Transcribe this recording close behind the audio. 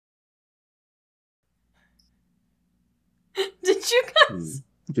you guys?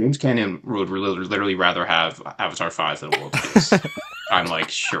 James Canyon would literally rather have Avatar 5 than World Peace. I'm like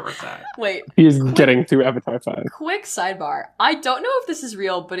sure of that. Wait. He's getting through Avatar 5. Quick sidebar. I don't know if this is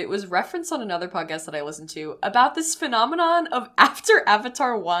real, but it was referenced on another podcast that I listened to about this phenomenon of after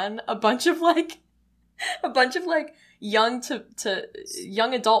Avatar 1, a bunch of young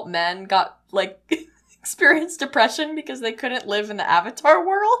young adult men got like experienced depression because they couldn't live in the Avatar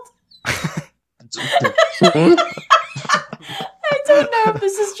world. I don't know if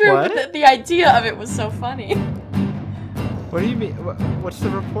this is true, but the idea of it was so funny. What do you mean? What's the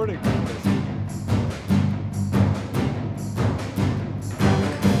reporting on this?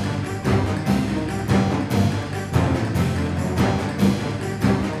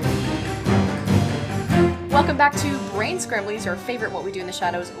 Welcome back to Brain Scramblies, your favorite What We Do in the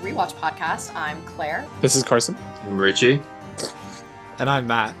Shadows rewatch podcast. I'm Claire. This is Carson. I'm Richie. And I'm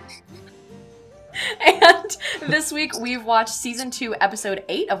Matt. And this week we've watched Season 2, Episode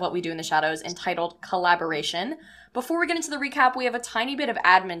 8 of What We Do in the Shadows, entitled Collaboration. Before we get into the recap, we have a tiny bit of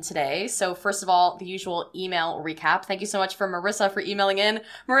admin today. So first of all, the usual email recap. Thank you so much for Marissa for emailing in.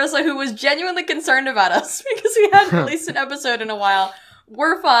 Marissa, who was genuinely concerned about us because we hadn't released an episode in a while.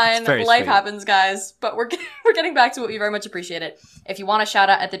 We're fine. Life happens, guys. But we're getting back to it. We very much appreciate it. If you want a shout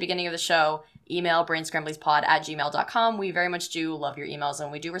out at the beginning of the show, email brainscrambliespod@gmail.com. We very much do love your emails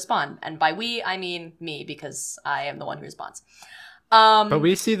and we do respond. And by we, I mean me, because I am the one who responds. But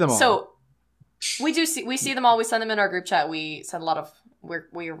we see them all. So we see them all. We send them in our group chat. We send a lot of, we're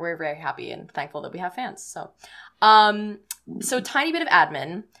very happy and thankful that we have fans. So tiny bit of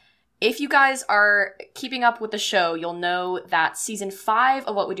admin. If you guys are keeping up with the show, you'll know that Season 5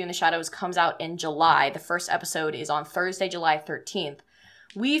 of What We Do in the Shadows comes out in July. The first episode is on Thursday, July 13th.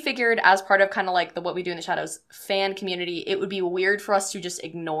 We figured as part of kind of like the What We Do in the Shadows fan community, it would be weird for us to just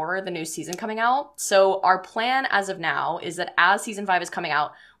ignore the new season coming out. So our plan as of now is that as Season 5 is coming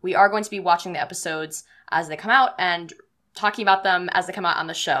out, we are going to be watching the episodes as they come out and talking about them as they come out on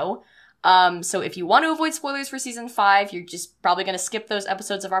the show. So if you want to avoid spoilers for Season 5, you're just probably going to skip those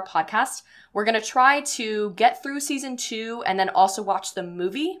episodes of our podcast. We're going to try to get through Season 2 and then also watch the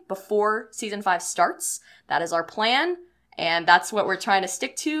movie before Season 5 starts. That is our plan, and that's what we're trying to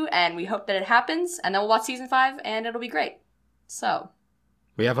stick to, and we hope that it happens, and then we'll watch Season 5, and it'll be great. So.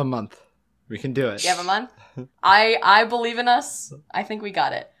 We have a month. We can do it. You have a month? I believe in us. I think we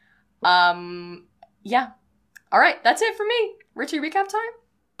got it. Yeah. All right, that's it for me. Richie, recap time?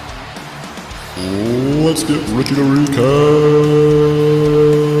 Let's get Richie to recap.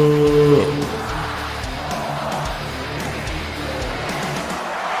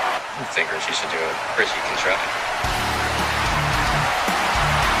 I think Richie should do it. Richie can try.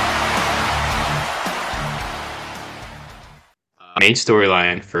 Main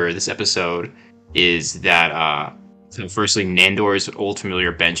storyline for this episode is that so firstly, Nandor's old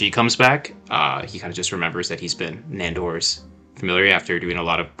familiar Benji comes back. He kind of just remembers that he's been Nandor's familiar after doing a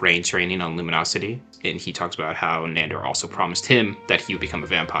lot of brain training on Luminosity, and he talks about how Nandor also promised him that he would become a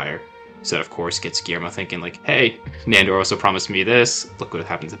vampire. So that, of course, gets Guillermo thinking like, hey, Nandor also promised me this. Look what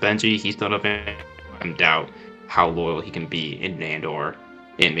happened to Benji. He's not a vampire. I doubt how loyal he can be in Nandor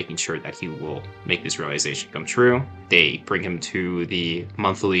and making sure that he will make this realization come true. They bring him to the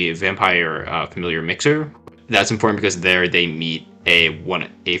monthly vampire familiar mixer. That's important because there they meet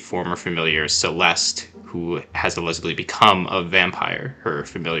a former familiar, Celeste, who has allegedly become a vampire. Her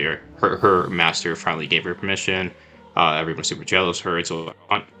familiar, her master finally gave her permission. Everyone's super jealous of her. It's all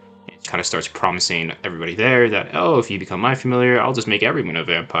on. It kind of starts promising everybody there that, oh, if you become my familiar, I'll just make everyone a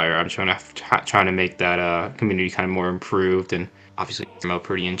vampire. I'm trying to make that community kind of more improved. And obviously, I'm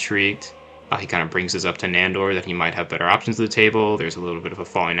pretty intrigued. He kind of brings this up to Nandor that he might have better options at the table. There's a little bit of a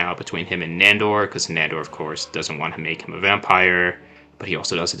falling out between him and Nandor because Nandor, of course, doesn't want to make him a vampire, but he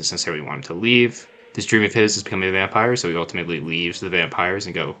also doesn't necessarily want him to leave. This dream of his is becoming a vampire, so he ultimately leaves the vampires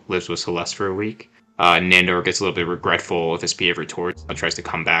and lives with Celeste for a week. Nandor gets a little bit regretful of his behavior towards him and tries to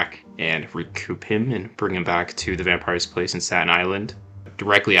come back and recoup him and bring him back to the vampire's place in Staten Island.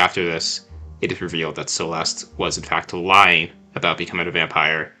 Directly after this, it is revealed that Celeste was in fact lying about becoming a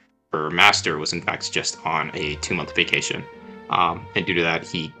vampire. Her master was in fact just on a 2-month vacation. And due to that,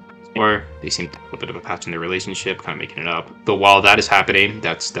 they seem to have a bit of a patch in their relationship, kind of making it up. But while that is happening,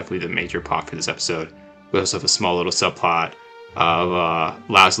 that's definitely the major plot for this episode. We also have a small little subplot of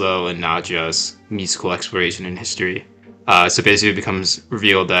Laszlo and Nadja's musical exploration in history. So basically it becomes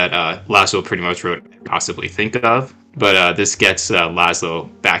revealed that Laszlo pretty much wrote what he could possibly think of. But this gets Laszlo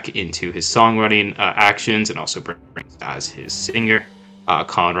back into his songwriting actions and also brings as his singer.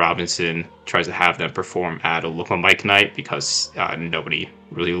 Colin Robinson tries to have them perform at a local mic night because nobody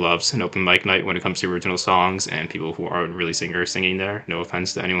really loves an open mic night when it comes to original songs and people who aren't really singers singing there. No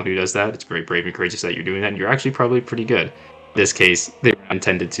offense to anyone who does that. It's very brave and courageous that you're doing that. And you're actually probably pretty good. In this case, they were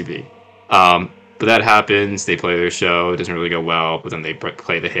intended to be. But that happens. They play their show. It doesn't really go well, but then they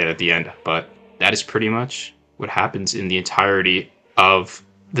play the hit at the end. But that is pretty much what happens in the entirety of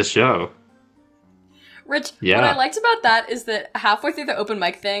the show. Rich, Yeah. what I liked about that is that halfway through the open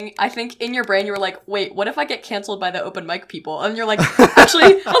mic thing, I think in your brain you were like, wait, what if I get canceled by the open mic people? And you're like, actually,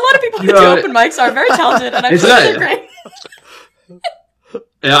 a lot of people who do open mics are very talented, and I'm sure they're great.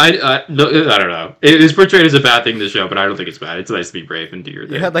 Yeah, I don't know. It is portrayed as a bad thing in the show, but I don't think it's bad. It's nice to be brave and do your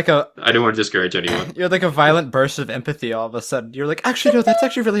thing. You had like I don't want to discourage anyone. you had like a violent burst of empathy all of a sudden. You're like, actually, no, that's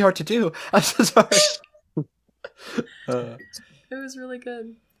actually really hard to do. I'm so sorry. It was really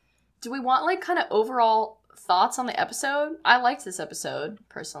good. Do we want like kind of overall thoughts on the episode? I liked this episode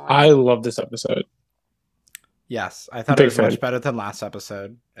personally. I love this episode. Yes, I thought Big it was fan. much better than last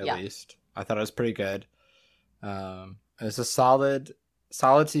episode. At Yeah. least I thought it was pretty good. It was a solid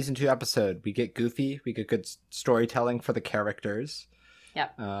season 2 episode. We get goofy. We get good storytelling for the characters.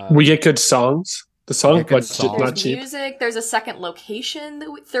 Yeah. We get good songs. The song We get good budget songs. not There's cheap. music. There's a second location.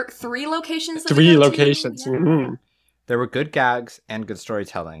 Three locations. That we Three go to. locations. Yeah. Mhm. There were good gags and good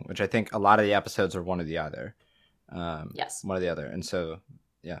storytelling, which I think a lot of the episodes are one or the other. Yes. One or the other. And so,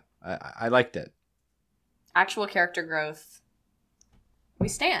 yeah, I liked it. Actual character growth. We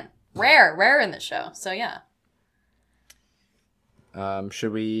stand rare in this show. So yeah.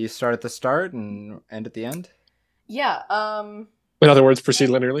 Should we start at the start and end at the end? Yeah. In other words, proceed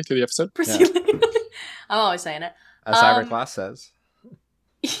linearly through the episode. Proceed. I'm always saying it. As Cyberclass says.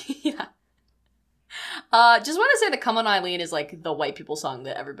 Yeah. Just want to say that "Come On Eileen" is like the white people song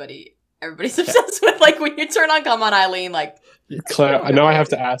that everybody's obsessed with. Like when you turn on "Come On Eileen," like Claire, I know I have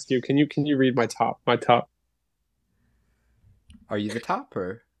to ask you. Can you read my top? Are you the top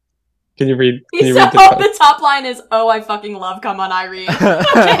or? Can you read? so Can you read the top? the top line is, "Oh, I fucking love Come On Irene."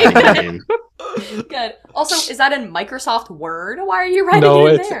 Okay, good. And Good. Also, is that in Microsoft Word? Why are you writing No, it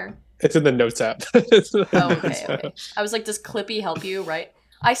in it's- there? It's in the notes app. It's in the Oh, notes okay. app. I was like, does Clippy help you? Right.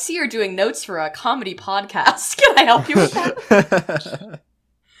 I see you're doing notes for a comedy podcast. Can I help you with that?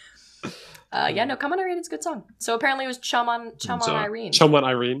 Yeah, no, Come On Irene is a good song. So apparently it was Chum on Irene. Chum on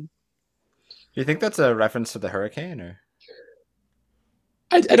Irene. You think that's a reference to the hurricane or?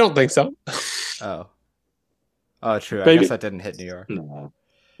 I don't think so. Oh. Oh, true. I Maybe. guess that didn't hit New York. no,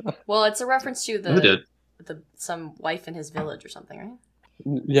 Well, it's a reference to it did. some wife in his village or something,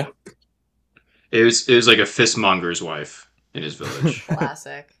 right? Yeah. It was like a fistmonger's wife in his village.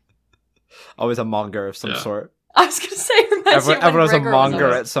 Classic. Always a monger of some Yeah. sort. I was gonna say, reminds me of when Everyone was a Gregor monger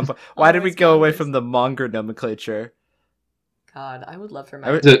always- at some point. Why did we always go away mongers. from the monger nomenclature? God, I would love for I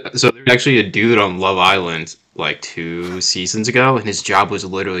my. would- So there's actually a dude on Love Island like 2 seasons ago, and his job was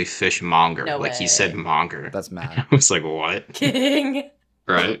literally fishmonger. No like way. he said monger. That's I mad. was like, what? Kidding.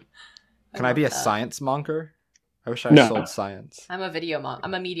 Right? Can I be a love that. science monger? I wish I No. sold science. I'm a media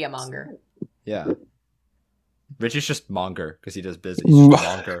monger. Yeah. Richie's just monger because he does business. He's just a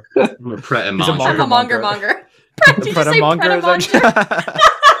monger. I'm a pret and He's a monger. I'm a monger monger. monger. Did you say Predamonger is predamonger?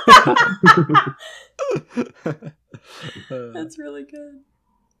 that- That's really good.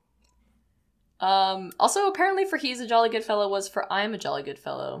 Also, apparently for "He's a Jolly Good Fellow" was for "I'm a Jolly Good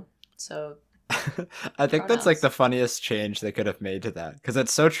Fellow." So I think that's like Pronouns. the funniest change they could have made to that because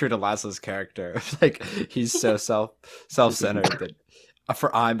it's so true to Laszlo's character. Like he's so self-centered that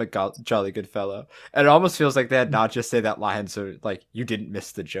for I'm a jolly good fellow, and it almost feels like they had not just say that line so like you didn't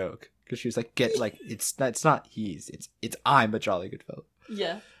miss the joke because she was like get like it's not it's I'm a jolly good fellow.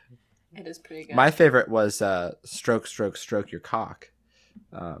 yeah, it is pretty good. My favorite was stroke your cock.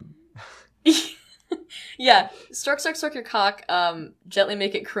 Yeah, stroke your cock, gently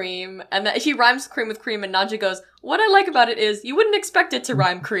make it cream, and that he rhymes cream with cream, and Nadja goes, "What I like about it is you wouldn't expect it to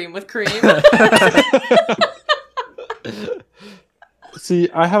rhyme cream with cream." See,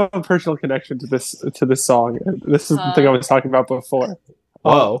 I have a personal connection to this song. And this is the thing I was talking about before.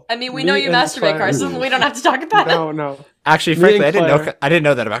 Whoa. I mean, we Me know you and masturbate, Claire- Carson. We don't have to talk about it. No. Actually, Me frankly, and Claire- I didn't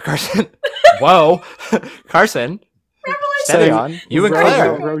know that about Carson. Whoa, Carson, steady Saying, on. You and row,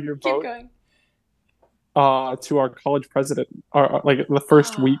 Claire. row your Keep boat going. to our college president, like the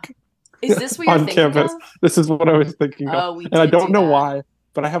first week Is this what you're on thinking campus. of? This is what I was thinking of. Oh, we And I did don't do know that. why,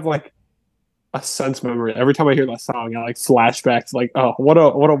 but I have like a sense memory. Every time I hear that song, I like flashbacks. Like, oh, what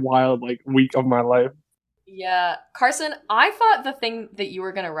a wild like week of my life. Yeah, Carson, I thought the thing that you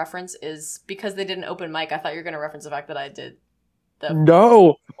were gonna reference is because they did an open mic. I thought you were gonna reference the fact that I did the.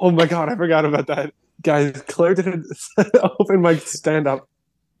 No, oh my god, I forgot about that. Guys, Claire did an open mic stand-up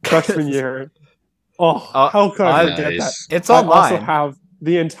freshman year. Oh, how could I forget that? It's I online. also have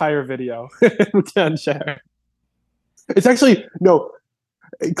the entire video we can share. It's actually no,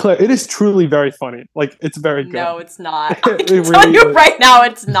 Claire. It is truly very funny. Like it's very good. No, it's not. I It can tell really you is. right now,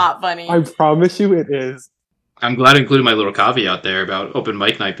 it's not funny. I promise you, it is. I'm glad I included my little caveat there about open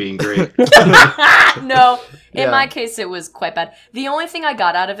mic night being great. No, in Yeah. my case, it was quite bad. The only thing I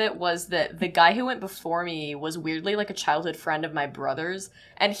got out of it was that the guy who went before me was weirdly like a childhood friend of my brother's,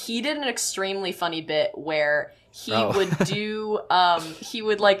 and he did an extremely funny bit where he would do a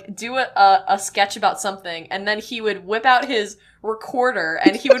sketch about something, and then he would whip out his recorder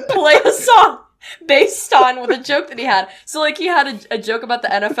and he would play a song based on with a joke that he had. So like he had a joke about the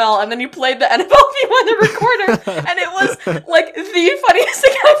NFL, and then he played the NFL theme on the recorder, and it was like the funniest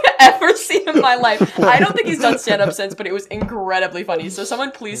thing I've ever seen in my life. I don't think he's done stand-up since, but it was incredibly funny. So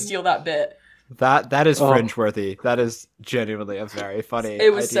someone please steal that bit. That is fringe-worthy. That is genuinely a very funny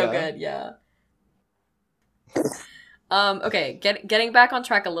It was idea. so good, yeah. Okay, getting back on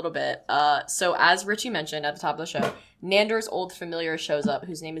track a little bit. So as Richie mentioned at the top of the show, Nandor's old familiar shows up,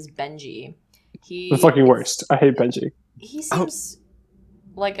 whose name is Benji. The fucking worst. I hate Benji. He seems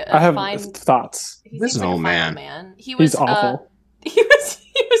like a I have fine thoughts. He seems This like a old fine man. He was He's awful. He was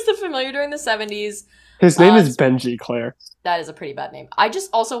the familiar during the 70s. His name is Benji, Claire. That is a pretty bad name. I just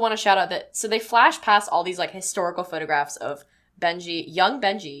also want to shout out that so they flash past all these like historical photographs of Benji, young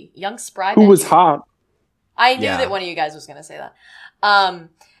spry Who Benji. was hot? I knew Yeah. that one of you guys was going to say that.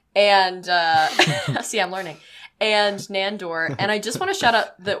 See, I'm learning. And Nandor. And I just want to shout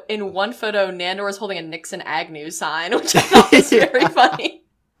out that in one photo, Nandor is holding a Nixon Agnew sign, which I thought was very funny.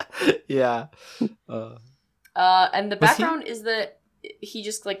 Yeah. And the Was background is that he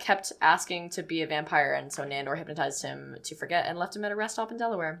just like kept asking to be a vampire, and so Nandor hypnotized him to forget and left him at a rest stop in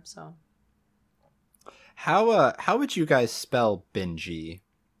Delaware. So How would you guys spell Benji?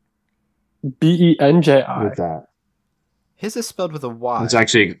 Benji. With that. His is spelled with a Y. It's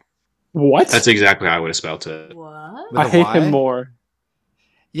actually What? that's exactly how I would have spelled it. what? With I a hate Y? him more.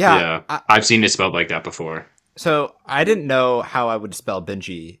 Yeah. I've seen it spelled like that before. So I didn't know how I would spell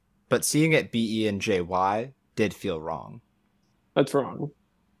Benji, but seeing it Benjy did feel wrong. That's wrong.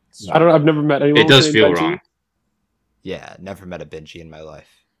 I've never met anyone. It does named feel Benji. wrong. Yeah, never met a Benji in my life.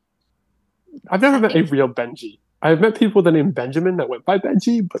 I've never met a real Benji. I've met people with the name Benjamin that went by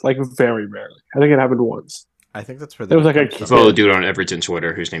Benji, but like very rarely. I think it happened once. I think that's where It was like a I kid. follow a dude on Everton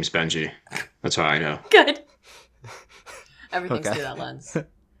Twitter whose name's Benji. That's how I know. Good. Everything's Okay. through that lens.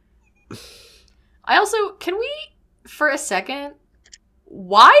 I also, can we, for a second,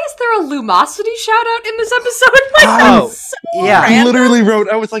 why is there a Lumosity shout out in this episode? Like, Oh, that's so yeah. I random. literally wrote,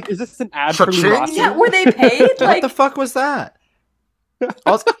 I was like, is this an ad for Cha-ching? Lumosity? Yeah, were they paid? What Like, the fuck was that?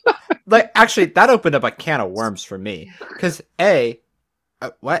 Also, like, actually, that opened up a can of worms for me. Because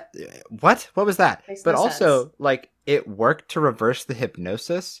what was that? Makes But no also, sense. like, it worked to reverse the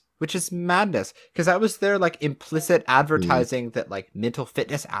hypnosis, which is madness. Because that was their like implicit advertising that like mental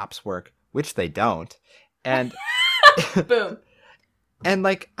fitness apps work, which they don't. And boom. and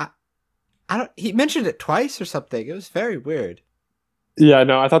like I don't. He mentioned it twice or something. It was very weird. Yeah,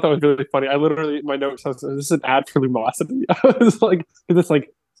 no, I thought that was really funny. I literally, my note says, is this an ad for Lumosity? I was like, it's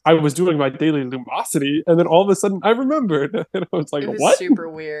like, I was doing my daily Lumosity, and then all of a sudden I remembered. And I was like, It was what? super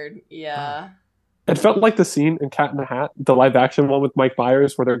weird. Yeah. It felt like the scene in Cat in the Hat, the live action one with Mike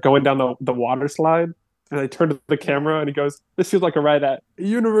Myers, where they're going down the water slide, and they turn to the camera, and he goes, this feels like a ride at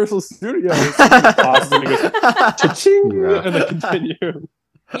Universal Studios. And he pauses, and he goes, cha-ching, Yeah. and they continue.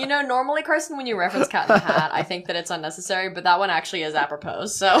 You know, normally, Carson, when you reference Cat in the Hat, I think that it's unnecessary, but that one actually is apropos,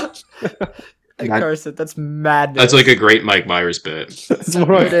 so. Hey, That- Carson, that's madness. That's like a great Mike Myers bit. It's one of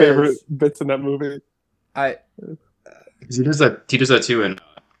my It favorite is. bits in that movie. I 'Cause he does that too in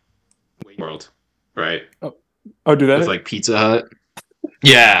Wayne's World, right? Oh, do that? With like Pizza Hut.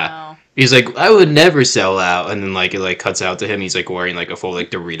 Yeah. Wow. He's like, I would never sell out, and then like it like cuts out to him. He's like wearing like a full like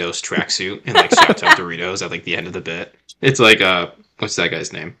Doritos tracksuit and like shouts out Doritos at like the end of the bit. It's like what's that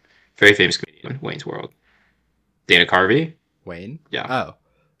guy's name? Very famous comedian, Wayne's World. Dana Carvey. Wayne. Yeah. Oh,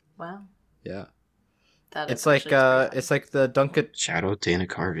 Wow. yeah. That is It's like actually pretty funny. it's like the Shadow Dana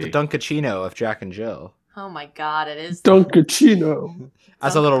Carvey. Dunkachino of Jack and Jill. Oh my god, it is. Dunkachino.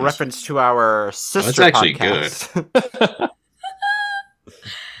 As a little Dunkachino. reference to our sister actually podcast.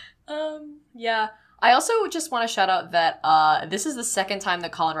 Yeah. I also just want to shout out that this is the second time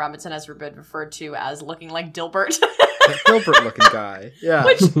that Colin Robinson has been referred to as looking like Dilbert. That Gilbert looking guy. Yeah.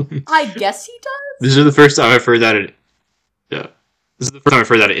 Which I guess he does. This is the first time I've heard that. This is the first time I've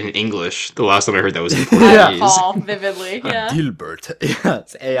heard that in English. The last time I heard that was in I Portuguese. recall vividly. Yeah. Gilbert. Yeah,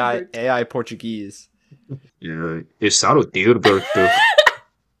 it's AI Portuguese. Es algo Gilberto.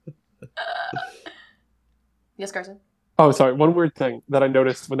 Yes, Carson. Oh, sorry. One weird thing that I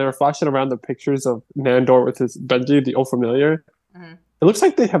noticed when they were flashing around the pictures of Nandor with his Benji, the old familiar, Mhm. it looks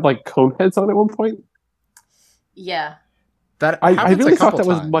like they have like cone heads on at one point. Yeah. That I happens really a thought couple that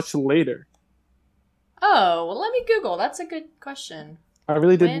was times. much later. Oh, well, let me Google. That's a good question. I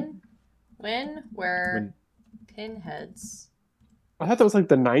really didn't. When were pinheads? I thought that was like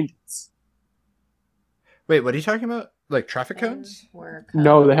the 90s. Wait, what are you talking about? Like traffic cones? Were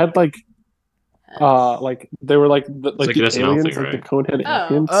No, they had like heads? they were like the, like an SNL aliens, thing, like the right? conehead Oh.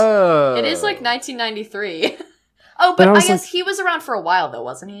 aliens. Oh. It is like 1993. Oh, And but I I was guess like- he was around for a while, though,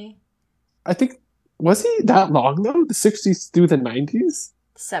 wasn't he? I think was he that long though? The 60s through the 90s?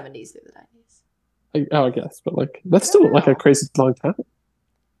 The 70s through the 90s. I guess, but like that's still like know. a crazy long time.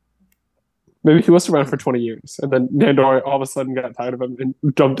 Maybe he was around for 20 years, and then Nandor all of a sudden got tired of him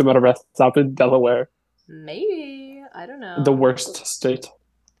and dumped him at a rest stop in Delaware, Maybe. I don't know. the worst state.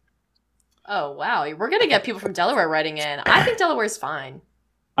 Oh, wow. We're going to get people from Delaware writing in. I think Delaware's fine.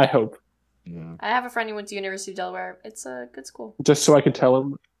 I hope, Yeah. I have a friend who went to University of Delaware. It's a good school. just so I can tell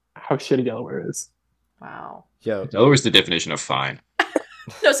him how shitty Delaware is. Wow. Yo, Delaware's the definition of fine.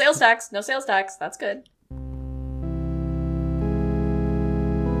 No sales tax. No sales tax. That's good.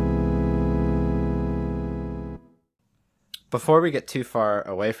 before we get too far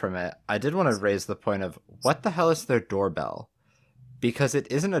away from it, I did want to raise the point of what the hell is their doorbell? Because it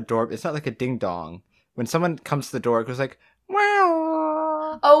isn't a door. It's not like a ding dong. When someone comes to the door, it goes like,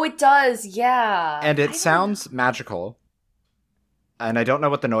 wow. Oh, it does. Yeah. And I it don't sounds magical. And I don't know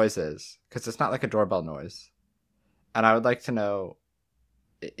what the noise is, because it's not like a doorbell noise. And I would like to know,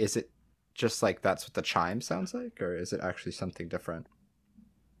 is it just like that's what the chime sounds like? Or is it actually something different?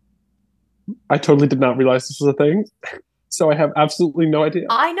 I totally did not realize this was a thing, so I have absolutely no idea.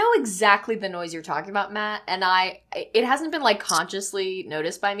 I know exactly the noise you're talking about, Matt, and it hasn't been like consciously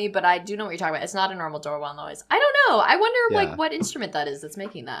noticed by me, but I do know what you're talking about. It's not a normal doorbell noise. I don't know. I wonder Yeah. like what instrument that is that's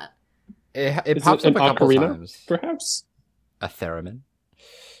making that. It Is pops it up an a couple ocarina? times. Perhaps. A theremin.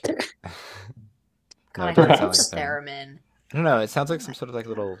 God, No, I it doesn't hope sound it's a like theremin. I don't know. It sounds like some sort of like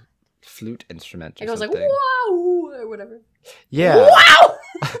little flute instrument or It goes like something. wow or whatever. Yeah. Wow.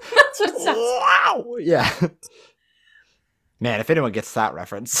 That's what it sounds. Wow. Yeah. Man, if anyone gets that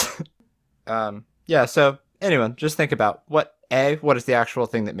reference. Yeah, so anyone, just think about what is the actual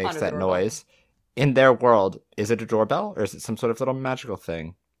thing that makes On a that doorbell. noise? In their world, is it a doorbell or is it some sort of little magical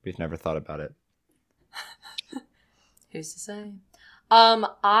thing? We've never thought about it. Who's to say?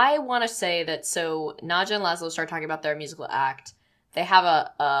 I want to say that so Naja and Laszlo start talking about their musical act. They have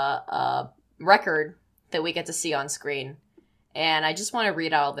a record that we get to see on screen, and I just want to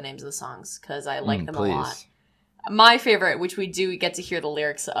read out all the names of the songs because I like them a lot. My favorite, which we do get to hear the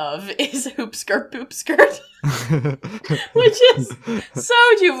lyrics of, is "Hoop Skirt Poop Skirt," which is so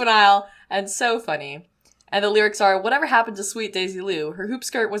juvenile and so funny. And the lyrics are, "Whatever happened to sweet Daisy Lou? Her hoop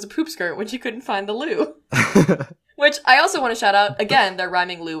skirt was a poop skirt when she couldn't find the loo." Which I also want to shout out. Again, they're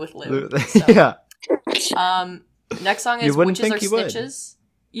rhyming Lou with Lou. So. Yeah. Next song You is wouldn't Witches Are think you would. Snitches.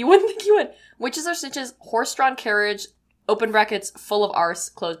 You wouldn't think you would. Witches Are Snitches, Horse-Drawn Carriage, open brackets, full of arse,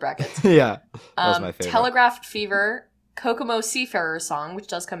 close brackets. Yeah. That was my favorite. Telegraphed Fever, Kokomo Seafarer song, which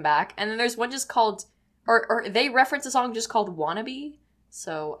does come back. And then there's one just called, or they reference a song just called Wannabe.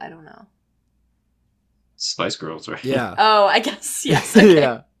 So, I don't know. Spice Girls, right? Yeah. Oh, I guess, yes. Okay.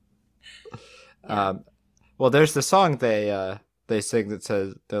 Yeah. Well, there's the song they sing that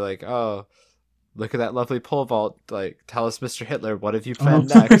says, they're like, oh, look at that lovely pole vault. Like, tell us, Mr. Hitler, what have you planned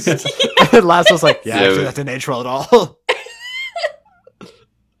next? And Laszlo's like, yeah, actually, that didn't age well at all.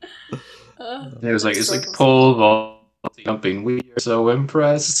 It was like, it's like pole vault jumping. We are so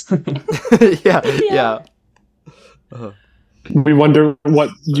impressed. Yeah. We wonder what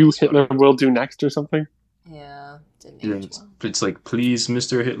you Hitler will do next or something. Yeah, didn't Yeah, age it's, well. it's like, please,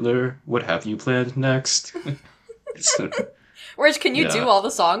 Mr. Hitler, what have you planned next? Rich, can you Yeah. do all the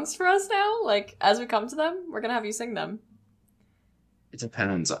songs for us now? Like, as we come to them, we're gonna have you sing them. It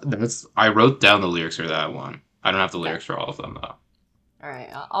depends. I wrote down the lyrics for that one. I don't have the lyrics for all of them, though. All right,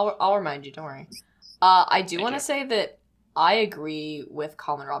 I'll remind you. Don't worry. I do Thank want you. to say that I agree with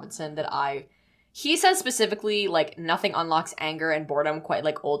Colin Robinson that he says specifically like nothing unlocks anger and boredom quite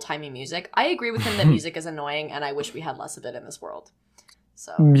like old timey music. I agree with him that music is annoying, and I wish we had less of it in this world.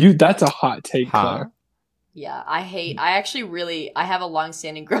 So That's a hot take, Huh? Claire. yeah, I have a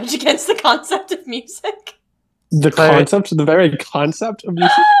long-standing grudge against the concept of music. The very concept of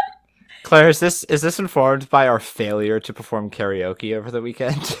music. Claire, is this informed by our failure to perform karaoke over the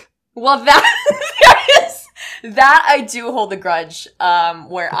weekend? Well, That I do hold a grudge,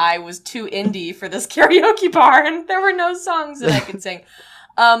 where I was too indie for this karaoke bar and there were no songs that I could sing.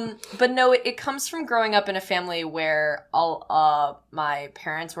 But no, it comes from growing up in a family where all my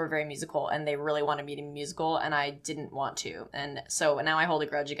parents were very musical and they really wanted me to be musical and I didn't want to. And so now I hold a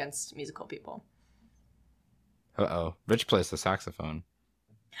grudge against musical people. Uh-oh. Rich plays the saxophone.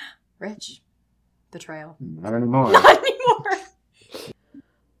 Rich. Betrayal. Not anymore. Not anymore.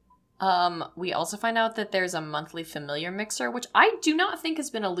 We also find out that there's a monthly familiar mixer, which I do not think has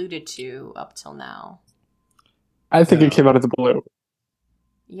been alluded to up till now. I think it came out of the blue.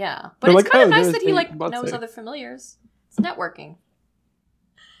 Yeah, but They're it's like, kind of "Oh, nice there's that he a like monthly." knows other familiars. It's networking.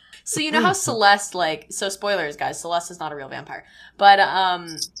 So you know how Celeste, so spoilers, guys, Celeste is not a real vampire. But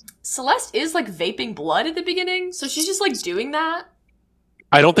Celeste is like vaping blood at the beginning, so she's just like doing that.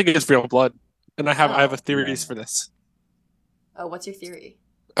 I don't think it's real blood, and I have Oh. a theories for this. Oh, what's your theory?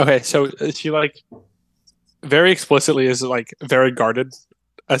 Okay, so she like very explicitly is like very guarded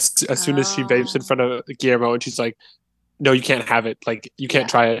as soon as she vapes in front of Guillermo, and she's like, "No, you can't have it. Like, you can't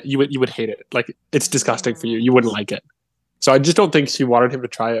try it. You would hate it. Like, it's disgusting for you. You wouldn't like it." So I just don't think she wanted him to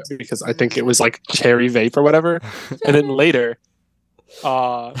try it because I think it was like cherry vape or whatever. And then later,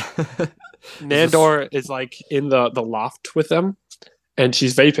 Nandor is like in the loft with them, and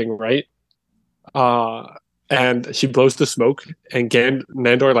she's vaping, right? And she blows the smoke, and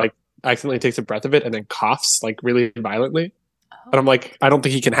Nandor like accidentally takes a breath of it and then coughs like really violently. And I'm like, I don't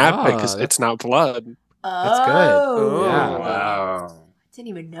think he can have it because it's not blood. That's good. Oh, Yeah. Wow. I didn't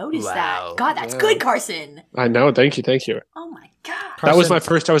even notice Wow. that. God, that's Yeah. good, Carson. I know. Thank you. Oh my god. That was Carson- my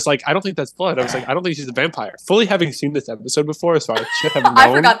first. I was like, I don't think that's blood. I was like, I don't think she's a vampire. Fully having seen this episode before, so I should have known.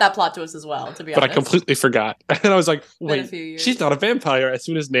 I forgot that plot twist as well, to be But I honest. completely forgot. And I was like, Been a wait, few years. she's not a vampire. As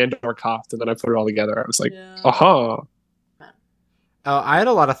soon as Nandor coughed, and then I put it all together, I was like, Yeah. aha. Oh, I had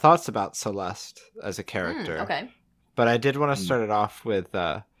a lot of thoughts about Celeste as a character. Okay. But I did want to start it off with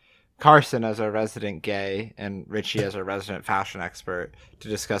Carson as our resident gay and Richie as our resident fashion expert to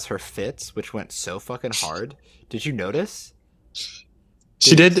discuss her fits, which went so fucking hard. Did you notice?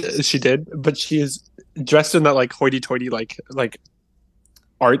 She did, but she is dressed in that like hoity-toity like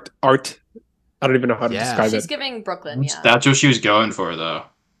art. I don't even know how to Yeah. describe She's it. giving Brooklyn, yeah. That's what she was going for, though.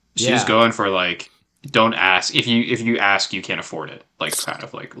 She was Yeah. going for like, don't ask. If you ask, you can't afford it. Like, kind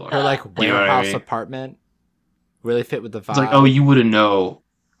of like look. Her like You know what I warehouse mean? apartment really fit with the vibe. It's like, oh, you wouldn't know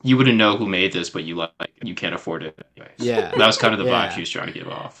who made this, but you can't afford it. Anyways. Yeah. That was kind of the Yeah. vibe she was trying to give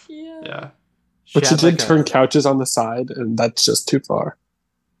off. Yeah. Yeah. But she had, did like, turn couches on the side, and that's just too far.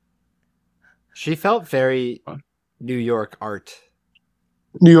 She felt very New York art.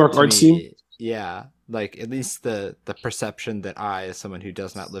 New York to art me. scene. Yeah, like at least the perception that I, as someone who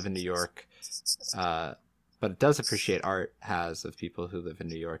does not live in New York, but does appreciate art, has of people who live in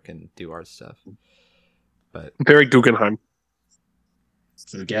New York and do art stuff. But Very Guggenheim.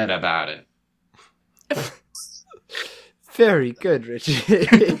 Forget about it. very good, Richie.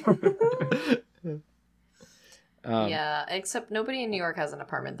 Yeah, except nobody in New York has an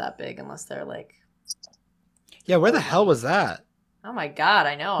apartment that big unless they're like, Yeah, where the hell was that? oh my god,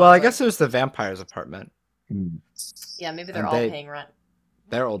 I know. Well, I was guess it was the vampire's apartment. like, yeah, maybe they're and all they- paying rent.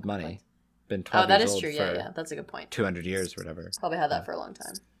 They're old money. Been 12 Oh, that years is old true. for Yeah, that's a good point. 200 years or whatever. Probably had that for a long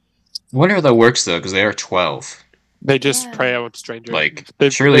time. I wonder how that works though, because they are 12. They just Yeah. prey on strangers. Like, they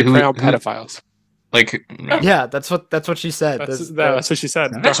surely prey on who- pedophiles. Like, Yeah, that's what she said. That's what she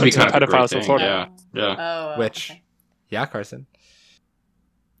said. That should be They're kind of a great pedophiles in thing, Florida. yeah. Oh, Which- okay. Yeah, Carson.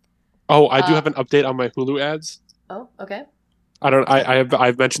 Oh, I do Uh, have an update on my Hulu ads. Oh, okay.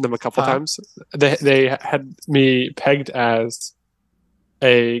 I've mentioned them a couple Huh? times. They had me pegged as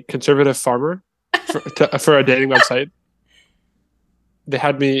a conservative farmer for a dating website. They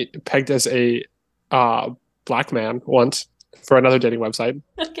had me pegged as a black man once for another dating website.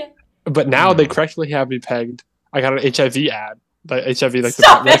 Okay. But now they correctly have me pegged. I got an HIV ad, the HIV like the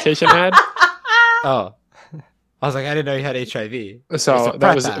Stop PrEP it. medication ad. Oh. I was like, I didn't know you had HIV. It's So a that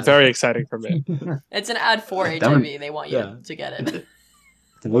PrEP was ad. very exciting for me. It's an ad for That HIV. would- They want you Yeah. to get it.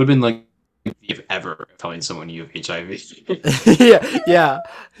 It would have been like if ever telling someone you have HIV. yeah.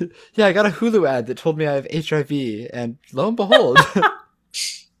 I got a Hulu ad that told me I have HIV, and lo and behold,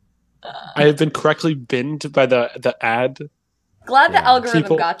 I have been correctly binned by the ad. Glad the Yeah. algorithm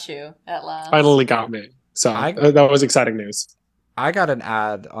People- got you at last. Finally got me. So that was exciting news. I got an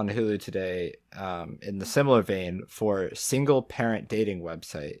ad on Hulu today, in the similar vein for single parent dating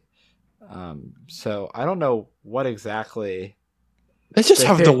website. So I don't know what exactly. They just they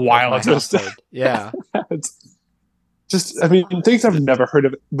have hit the with my wildest. household. Yeah, It's just, I mean, things I've never heard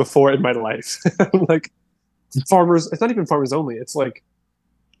of before in my life. Like farmers, it's not even farmers only. It's like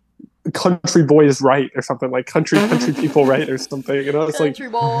country boys right or something, like country people right or something. You know, it's like Country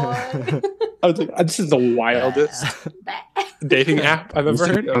boy. I was like, this is the wildest dating app I've ever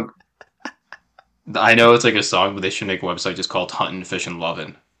heard of. I know it's like a song, but they should make a website just called Huntin', Fishin',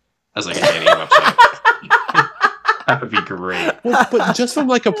 Lovin'. As like a dating website. That would be great. Well, but just from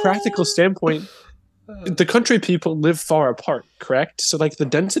like a practical standpoint, the country people live far apart, correct? So like the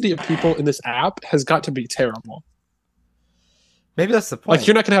density of people in this app has got to be terrible. Maybe that's the point. Like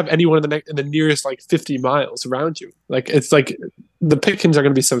you're not going to have anyone in the nearest like 50 miles around you. Like it's like the pickings are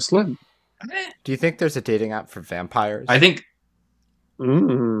going to be so slim. Do you think there's a dating app for vampires? I think.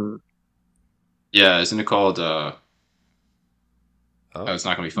 Mm. Yeah, isn't it called? Oh, it's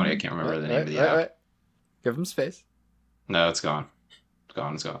not gonna be funny. I can't remember the name of the app. Wait. Give him space. No, it's gone.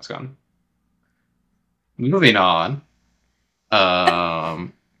 It's gone. Moving on. I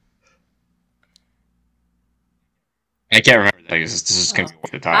can't remember that. This is gonna be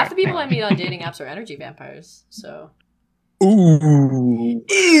worth the time. Half the people I meet on dating apps are energy vampires. So. Ooh.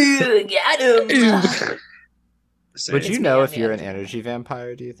 Ew, got him. Would you It's know me, if I'm the you're an energy energy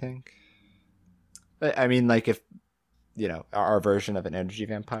vampire, do you think? I mean, like if, our version of an energy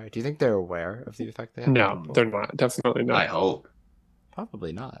vampire, do you think they're aware of the effect they have? No, they're not. Definitely not. I hope.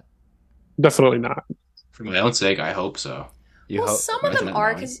 Probably not. Definitely not. For my own sake, I hope so. You Well, hope. some of them Imagine it are,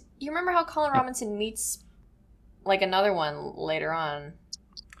 knowing. because you remember how Colin Robinson meets, like, another one later on.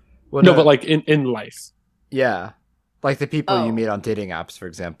 Well, No, but like in life. Yeah. Like the people Oh. you meet on dating apps, for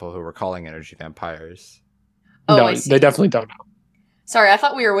example, who we're calling energy vampires. Oh, No, I see. they definitely don't know. Sorry, I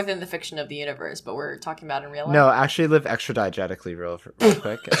thought we were within the fiction of the universe, but we're talking about in real life. No, actually live extra-diegetically real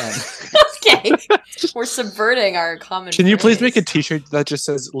quick. And Okay. We're subverting our common Can you please make a phrase. t-shirt that just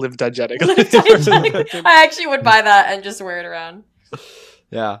says live diegetically? Live diegetically. I actually would buy that and just wear it around.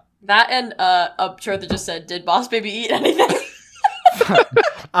 yeah. That and a shirt that just said, "Did Boss Baby eat anything?"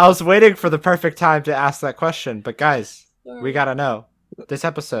 I was waiting for the perfect time to ask that question, but guys, we gotta know. This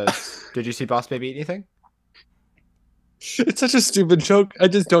episode, did you see Boss Baby eat anything? It's such a stupid joke. I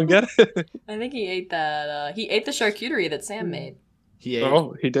just don't get it. I think he ate that. He ate the charcuterie that Sam made. He ate.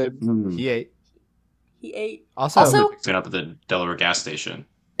 Oh, he did. He ate. He ate. Also, Also- Picked it up at the Delaware gas station.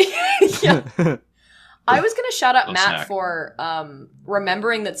 Yeah. I was gonna shout out Little Matt snack. for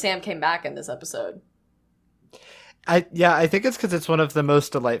remembering that Sam came back in this episode. I think it's because it's one of the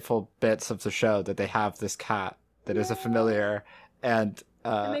most delightful bits of the show that they have this cat that is a familiar, and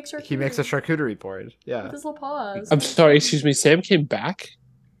makes he makes a charcuterie board. With Yeah. his little paws. I'm sorry, excuse me. Sam came back?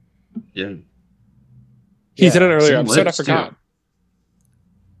 Yeah. He's in an earlier Sam episode. I lives, forgot. too.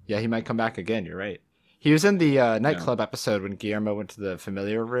 Yeah, he might come back again. You're right. He was in the nightclub episode when Guillermo went to the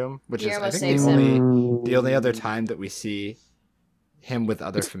familiar room, which Guillermo is I saves think him. the only other time that we see him with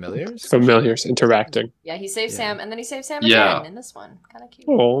other familiars. Familiars interacting. Yeah, he saved Yeah. Sam, and then he saved Sam Yeah. again in this one. Kind of cute.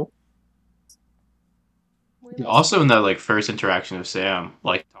 Oh, Also, in that like first interaction of Sam,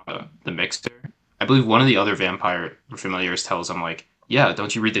 like the mixer, I believe one of the other vampire familiars tells him like, "Yeah,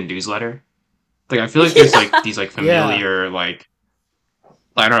 don't you read the newsletter?" Like, I feel like there's like these like familiar like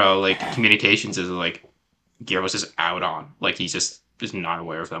I don't know like communications is like Guillermo's just out on, like he's just not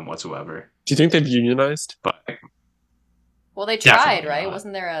aware of them whatsoever. do you think they've unionized? But Well, they tried, Definitely right?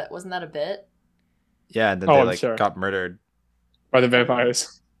 not. Wasn't that a bit? Yeah, and then Oh, they I'm like sure. got murdered. By the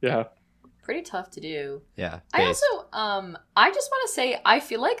vampires? Yeah. Pretty tough to do. Yeah. I based. also I just want to say I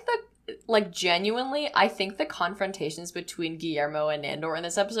feel like genuinely I think the confrontations between Guillermo and Nandor in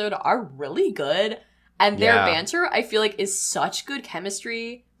this episode are really good, and their Yeah. banter I feel like is such good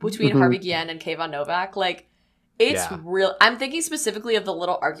chemistry between Mhm. Harvey Guillen and Kayvon Novak. Like it's Yeah. real. I'm thinking specifically of the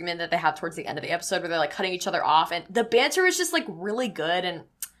little argument that they have towards the end of the episode where they're like cutting each other off, and the banter is just like really good, and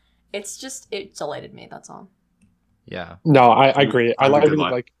it delighted me. That's all. Yeah. No, I agree. I Have a like good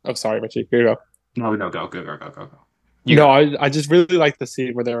life. like. Oh, sorry, Richie. Here you go. no, go. No, I just really like the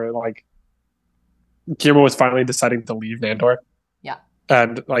scene where they were like, Guillermo was finally deciding to leave Nandor. Yeah.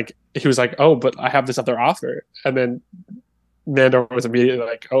 And like he was like, "Oh, but I have this other offer," and then Nandor was immediately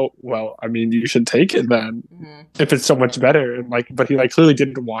like, "Oh, well, I mean, you should take it then Hmm. if it's so much better." And like, but he like clearly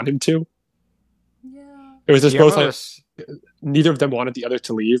didn't want him to. Yeah. It was just Guillermo both like was- neither of them wanted the other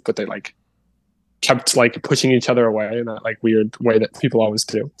to leave, but they like kept like pushing each other away in that like weird way that people always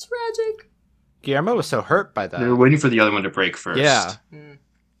do. Tragic. Guillermo was so hurt by that. They were waiting for the other one to break first. Yeah. Mm.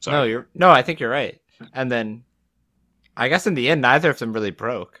 Sorry. I think you're right. And then I guess in the end neither of them really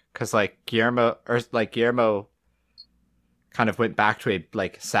broke cuz like Guillermo kind of went back to a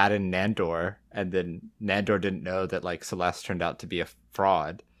like saddened Nandor, and then Nandor didn't know that like Celeste turned out to be a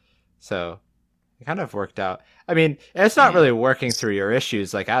fraud. So it kind of worked out. I mean, it's not really working through your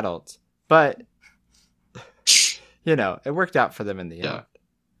issues like adults, but it worked out for them in the end. Yeah.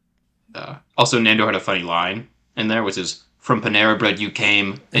 Also, Nandor had a funny line in there, which is, "From Panera Bread you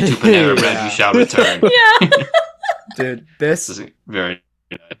came, and to Panera Bread Yeah. you shall return." Yeah. Dude, This is very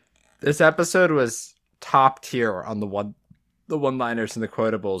this episode was top tier on the one-liners and the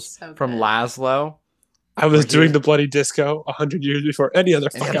quotables So from good. Laszlo. I was Where he doing was- the bloody disco 100 years before any other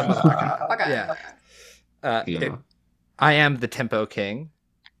Any fucking other motherfucker. Okay. Yeah. yeah. I am the tempo king.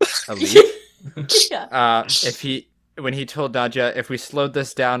 Elite. Yeah. When he told Nadja if we slowed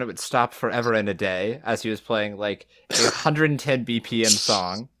this down, it would stop forever in a day, as he was playing like a 110 BPM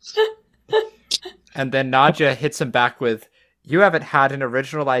song. And then Nadja hits him back with, "You haven't had an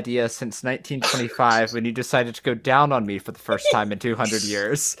original idea since 1925 when you decided to go down on me for the first time in 200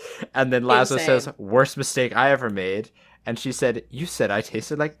 years. And then Laszlo Insane. says, "Worst mistake I ever made." And she said, "You said I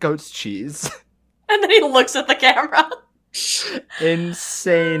tasted like goat's cheese." And then he looks at the camera.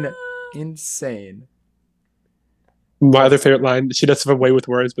 Insane. Insane. My other favorite line, she does have a way with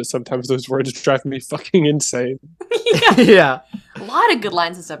words, but sometimes those words drive me fucking insane. Yeah. Yeah. A lot of good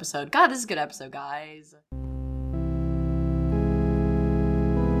lines this episode. God, this is a good episode, guys.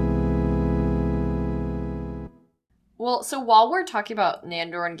 Well, so while we're talking about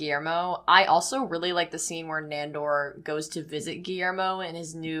Nandor and Guillermo, I also really like the scene where Nandor goes to visit Guillermo in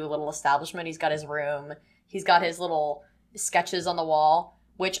his new little establishment. He's got his room. He's got his little sketches on the wall,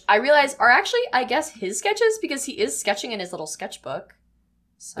 which I realize are actually, I guess, his sketches because he is sketching in his little sketchbook.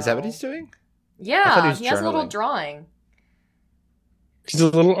 So... Is that what he's doing? I Yeah, thought he was he has a little journaling. drawing. He's a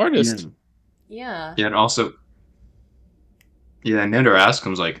little artist. Yeah. Yeah, and also, yeah, Nandor asks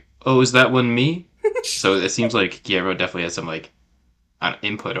him, like, "Oh, is that one me?" So it seems like Guillermo definitely has some like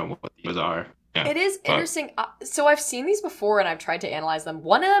input on what these are. Yeah, It is but- interesting. So I've seen these before and I've tried to analyze them.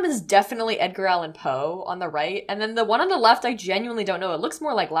 One of them is definitely Edgar Allan Poe on the right, and then the one on the left, I genuinely don't know. It looks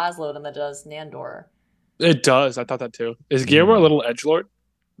more like Laszlo than it does Nandor. It does. I thought that too. Is Guillermo a little edgelord?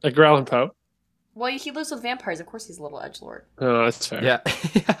 Like Edgar Allan Poe? Well, he lives with vampires. Of course he's a little edgelord. Oh, that's fair. Yeah.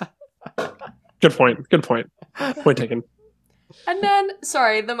 Good point. Good point. Point taken. And then,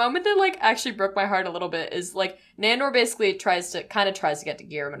 sorry, the moment that like actually broke my heart a little bit is like Nandor basically tries to get to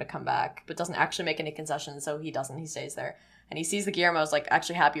Guillermo to come back, but doesn't actually make any concessions, so he doesn't. He stays there. And he sees the Guillermo's like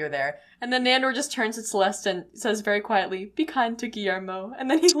actually happy you're there. And then Nandor just turns to Celeste and says very quietly, "Be kind to Guillermo." And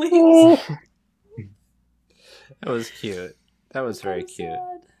then he leaves. Oh. That was cute. That was very I'm cute.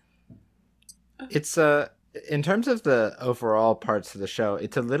 sad. It's in terms of the overall parts of the show,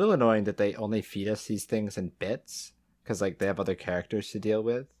 it's a little annoying that they only feed us these things in bits because like they have other characters to deal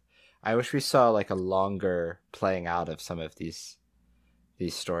with. I wish we saw like a longer playing out of some of these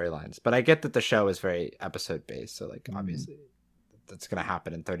storylines. But I get that the show is very episode based, so like obviously that's gonna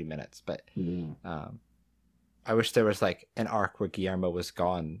happen in 30 minutes. But I wish there was like an arc where Guillermo was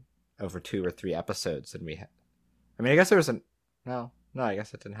gone over 2 or 3 episodes, and I mean, I guess there was no, I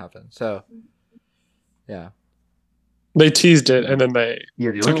guess it didn't happen. So yeah. They teased it and then they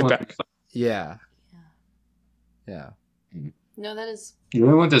Yeah, the took only it one, back. Yeah. Yeah. No, that is the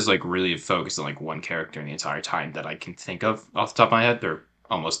only one that's like really focused on like one character in the entire time that I can think of off the top of my head. There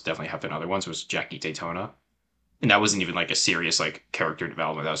almost definitely have been other ones. Was Jackie Daytona, and that wasn't even like a serious like character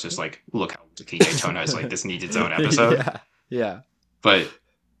development. That was just like, look how Jackie Daytona is like this needs its own episode. Yeah. Yeah. But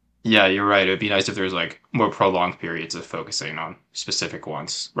yeah, you're right. It would be nice if there's like more prolonged periods of focusing on specific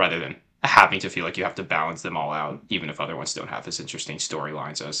ones rather than having to feel like you have to balance them all out, even if other ones don't have as interesting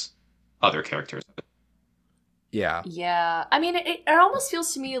storylines as other characters. Yeah. Yeah, I mean, it almost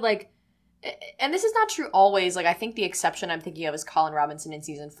feels to me like, and this is not true always, like, I think the exception I'm thinking of is Colin Robinson in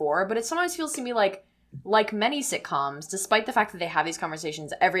season 4, but it sometimes feels to me like many sitcoms, despite the fact that they have these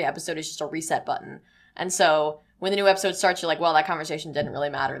conversations, every episode is just a reset button. And so when the new episode starts, you're like, well, that conversation didn't really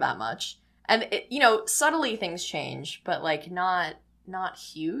matter that much. And, subtly things change, but, like, not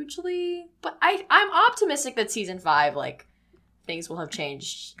hugely. But I'm optimistic that season 5, like, things will have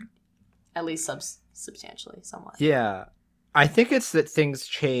changed at least substantially, somewhat. Yeah. I think it's that things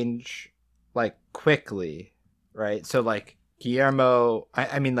change like quickly, right? So like Guillermo,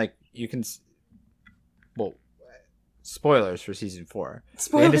 I mean like you can, well, spoilers for season 4.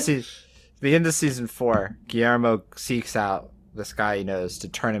 The end of season 4, Guillermo seeks out this guy he knows to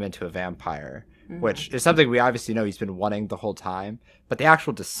turn him into a vampire, which is something we obviously know he's been wanting the whole time, but the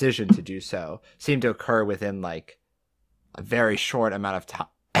actual decision to do so seemed to occur within like a very short amount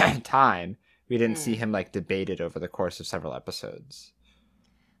of time. We didn't see him like debated over the course of several episodes.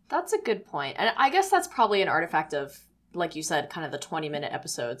 That's a good point. And I guess that's probably an artifact of, like you said, kind of the 20-minute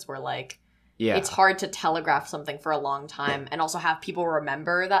episodes where, like, Yeah. it's hard to telegraph something for a long time and also have people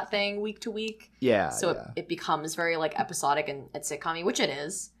remember that thing week to week. Yeah. So yeah. it becomes very, like, episodic and sitcom-y, which it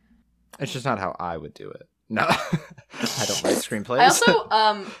is. It's just not how I would do it. No, I don't write screenplays. I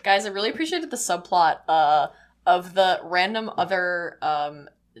also, guys, I really appreciated the subplot of the random other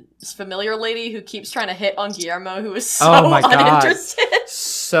familiar lady who keeps trying to hit on Guillermo, who is so Oh my God. uninterested.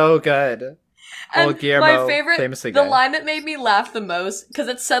 So good. Well, And Guillermo, my favorite, famously the gay. line that made me laugh the most, because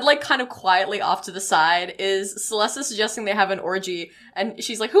it's said like kind of quietly off to the side, is Celeste suggesting they have an orgy, and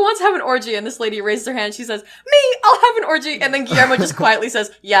she's like, "Who wants to have an orgy?" And this lady raises her hand. She says, "Me, I'll have an orgy." And then Guillermo just quietly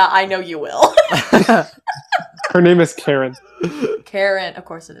says, "Yeah, I know you will." Her name is Karen. Karen, of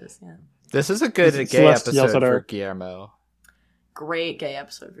course it is. Yeah, This is a good gay Celeste yells episode at her. for Guillermo. great gay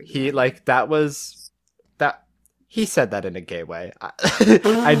episode for you. He he said that in a gay way.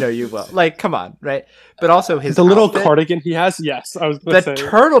 I know you will. Like, come on, right? But also his The little outfit, cardigan he has. Yes, I was the going to say.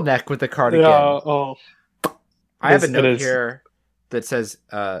 turtleneck with the cardigan. Oh, I have a it note is. here that says,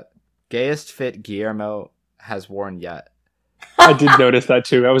 "Gayest fit Guillermo has worn yet." I did notice that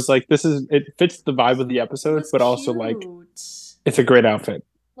too. I was like, it fits the vibe of the It episode, was but also like cute. it's a great outfit.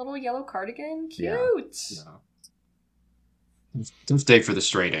 Little yellow cardigan, cute. Yeah. No. Don't dig for the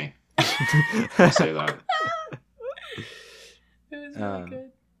straight A. I'll say that. It was really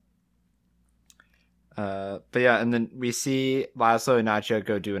good. But yeah, and then we see Laszlo and Nacho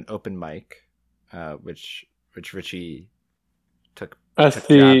go do an open mic, which Richie took That's took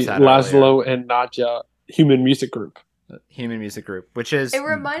the jabs at Laszlo and Nadja human music group. Human Music Group, which is It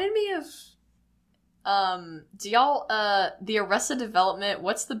reminded me of do y'all the Arrested Development,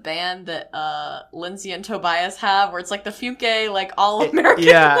 what's the band that Lindsay and Tobias have where it's like the Funke, like all American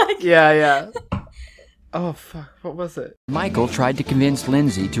yeah. Oh fuck, what was it? Michael tried to convince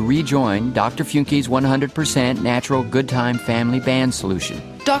Lindsay to rejoin Dr. Funke's 100% natural good time family band solution.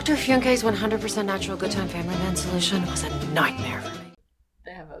 Dr. Funke's 100% natural good time family band solution was a nightmare for me.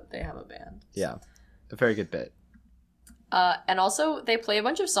 They have a band. Yeah, a very good bit. And also they play a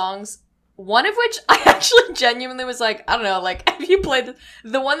bunch of songs, one of which I actually genuinely was like, I don't know, like, have you played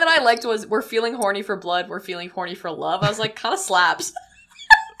the one that I liked was "We're Feeling Horny for Blood, We're Feeling Horny for Love." I was like, kind of slaps.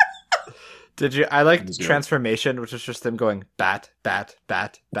 Did you? I liked That's good. Transformation, which was just them going bat, bat,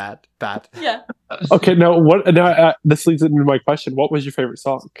 bat, bat, bat. Yeah. Okay, now this leads into my question. What was your favorite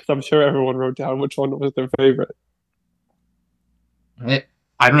song? Because I'm sure everyone wrote down which one was their favorite.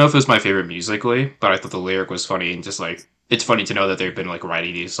 I don't know if it was my favorite musically, but I thought the lyric was funny and just like it's funny to know that they've been like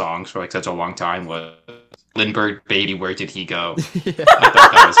writing these songs for like such a long time. Was Lindbergh, baby, where did he go? Yeah. I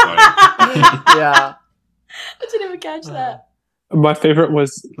thought that was funny. Yeah. I didn't even catch that. My favorite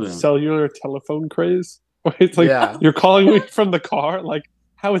was Yeah. cellular telephone craze. Where it's like, Yeah. you're calling me from the car? Like,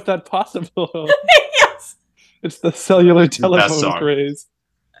 how is that possible? Yes. It's the cellular telephone song. craze.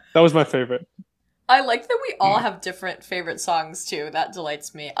 That was my favorite. I like that we all have different favorite songs too. That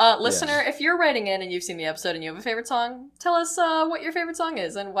delights me. Listener, if you're writing in and you've seen the episode and you have a favorite song, tell us what your favorite song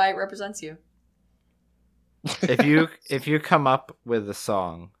is and why it represents you. If you come up with a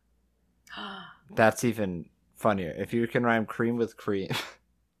song, that's even funnier. If you can rhyme cream with cream.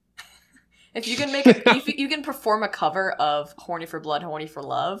 If you can if you can perform a cover of "Horny for Blood, Horny for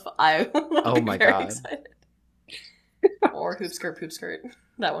Love," I would Oh be my very God. excited. Or "Hoop Skirt, Poop Skirt."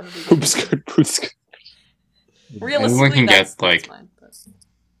 That one would be Poop good. skirt, poop skirt. Realistically, Anyone can that's get like fine, but-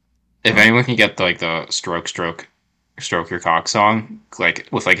 if anyone can get like the stroke your cock song like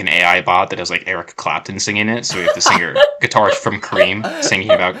with like an AI bot that has like Eric Clapton singing it, so we have the singer guitarist from Cream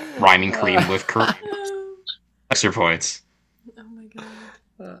singing about rhyming cream with cream. Extra points. Oh my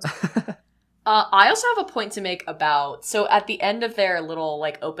god. I also have a point to make about, so at the end of their little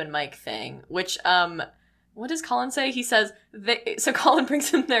like open mic thing, which what does Colin say? He says so Colin brings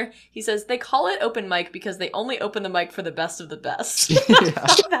him there. He says they call it open mic because they only open the mic for the best of the best.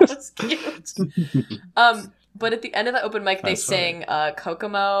 That was cute. But at the end of the open mic, they That's funny. sing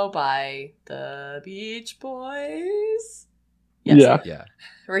Kokomo by the Beach Boys. Yeah. Yeah.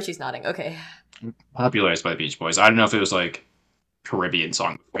 Richie's nodding. Okay. Popularized by Beach Boys. I don't know if it was like Caribbean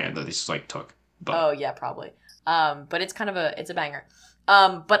song band that they just like took. But Oh yeah, probably. But it's kind of it's a banger.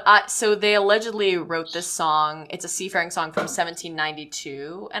 So they allegedly wrote this song. It's a seafaring song from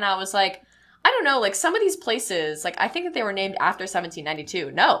 1792, and I was like, I don't know, like some of these places, like I think that they were named after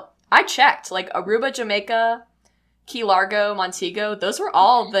 1792. No, I checked. Like Aruba, Jamaica, Key Largo, Montego, those were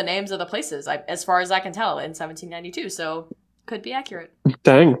all the names of the places, as far as I can tell, in 1792. So could be accurate.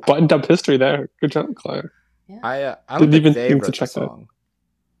 Dang, buttoned up history there. Good job, Claire. I don't Didn't think even they think to wrote the check that. song.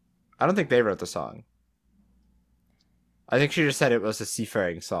 I don't think they wrote the song. I think she just said it was a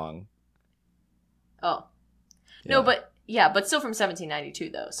seafaring song. Oh Yeah. no, but still from 1792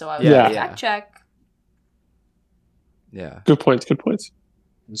 though. So I was Yeah. like, fact check. Yeah. Good points. Good points.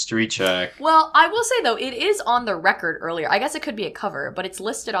 Mystery check. Well, I will say though, it is on the record earlier. I guess it could be a cover, but it's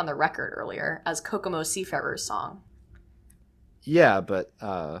listed on the record earlier as Kokomo Seafarer's song. Yeah, but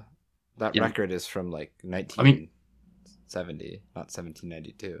that Yeah. record is from like 1970, not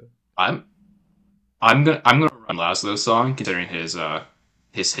 1792. I'm gonna run Laszlo's song, considering his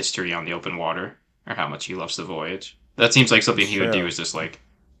history on the open water or how much he loves the voyage. That seems like something he would do, Sure. is just like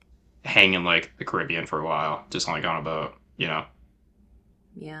hang in like the Caribbean for a while, just like on a boat, you know.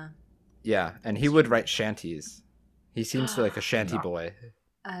 Yeah. Yeah, and he would write shanties. He seems like a shanty boy.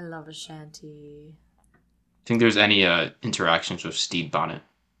 I love a shanty. Think there's any interactions with Stede Bonnet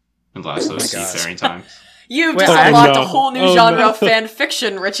and Laszlo's God. seafaring time? You've Wait, just I unlocked know. a whole new Oh, genre no. of fan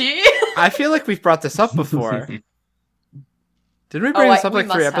fiction, Richie. I feel like we've brought this up before. Did we bring Oh, this up we like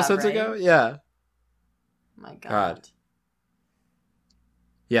 3 must have, episodes right? ago? Yeah. My God. God.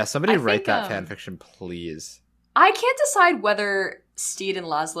 Yeah, somebody I write think, that fan fiction, please. I can't decide whether Steed and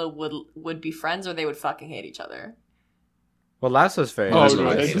Laszlo would be friends or they would fucking hate each other. Well, Laszlo's very Oh, Laszlo no,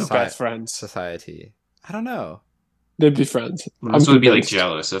 would they'd hate be him. best friends. society. I don't know. They'd be friends. Laszlo would be like convinced.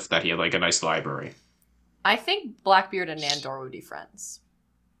 jealous if that he had like a nice library. I think Blackbeard and Nandor would be friends.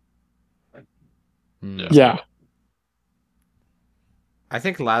 Hmm. Yeah. I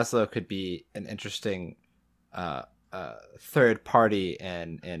think Laszlo could be an interesting third party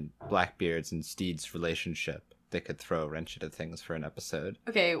in Blackbeard's and Steed's relationship. They could throw a wrench into things for an episode.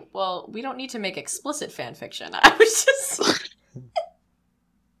 Okay, well, we don't need to make explicit fan fiction. I was just...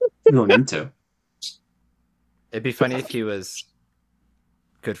 You don't need to. It'd be funny if he was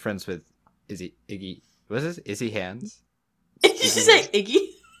good friends with Iggy. Was this Izzy Hands? Did you say Iggy?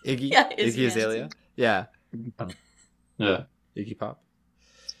 Iggy? Yeah, Iggy Izzy Hands. Azalea? Yeah. Yeah. Iggy Pop.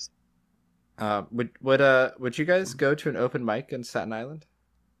 Would you guys go to an open mic in Staten Island?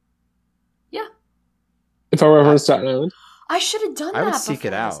 Yeah. If I were ever in Staten Island. I should have done I that would seek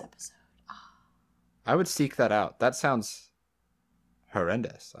it before this out. episode. I would seek that out. That sounds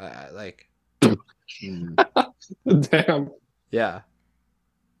horrendous. I like. Damn. Yeah.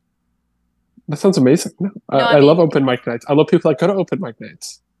 That sounds amazing. No, No, I I mean- love open mic nights. I love people that go to open mic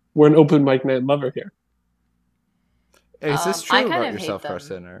nights. We're an open mic night lover here. Is this true I kind about of hate yourself, them.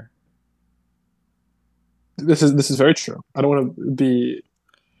 Carson? Or This is very true. I don't want to be.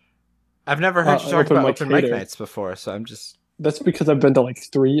 I've never heard you talk open about mic open mic hater. nights before, so I'm just That's because I've been to like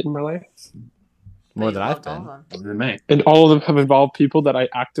 3 in my life, more But than you I've loved all been. of them. Other than me. and all of them have involved people that I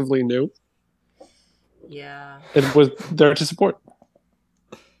actively knew Yeah. and was there to support.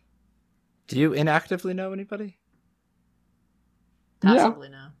 Do you inactively know anybody? Yeah, Passively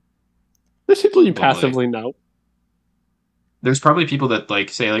no. there's people you Probably. passively know. There's probably people that like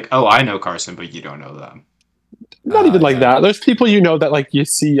say like, "Oh, I know Carson," but you don't know them. Not even like yeah. that. There's people you know that like you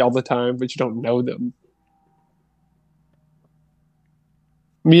see all the time, but you don't know them.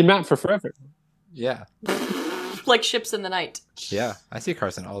 Me and Matt for forever. Yeah. Like ships in the night. Yeah. I see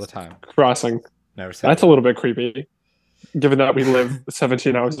Carson all the time. Crossing. Never said That's a little bit creepy, given that we live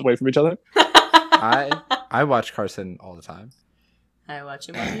 17 hours away from each other. I watch Carson all the time. I watch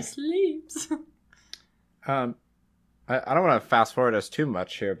him when he sleeps. I don't want to fast forward us too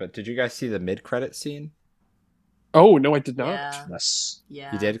much here, but did you guys see the mid-credit scene? Oh no, I did not. Yeah. Yes.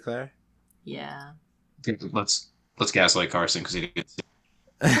 Yeah. You did, Claire? Yeah. Let's gaslight Carson because he did.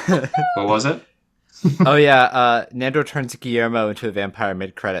 What was it? Oh yeah, Nando turns Guillermo into a vampire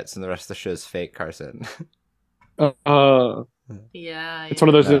mid-credits, and the rest of the show is fake, Carson. Yeah. It's one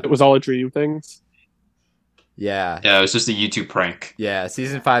of those Yeah. it was all a dream things. Yeah. Yeah, it was just a YouTube prank. Yeah,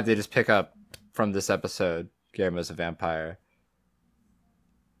 season 5, they just pick up from this episode. Guillermo's a vampire.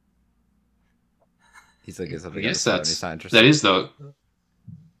 He's like, is I something guess he's not that interested. is though.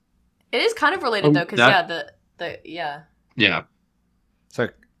 It is kind of related though, because that- yeah. Yeah. So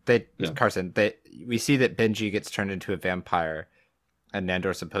Yeah. Carson, we see that Benji gets turned into a vampire, and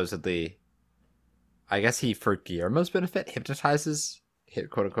Nandor supposedly, I guess he, for Guillermo's benefit,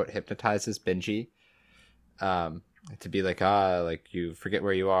 quote unquote hypnotizes Benji, to be like, like you forget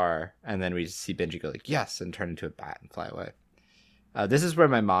where you are, and then we see Benji go like yes, and turn into a bat and fly away. This is where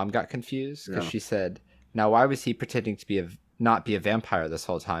my mom got confused because she said, "Now why was he pretending to not be a vampire this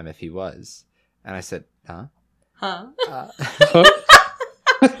whole time if he was?" And I said, "Huh."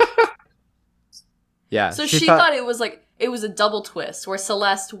 Yeah. So she thought it was a double twist where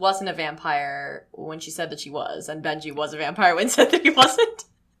Celeste wasn't a vampire when she said that she was, and Benji was a vampire when said that he wasn't.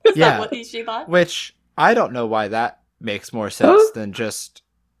 Is that what she thought? Which I don't know why that makes more sense than just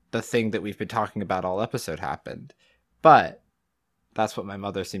the thing that we've been talking about all episode happened. But that's what my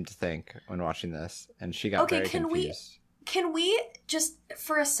mother seemed to think when watching this, and she got very confused. Can we just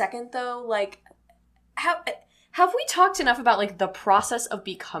for a second though, like how Have we talked enough about, like, the process of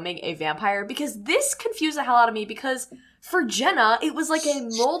becoming a vampire? Because this confused the hell out of me, because for Jenna, it was like a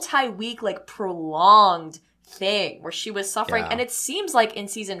multi-week, like, prolonged thing where she was suffering. Yeah. And it seems like in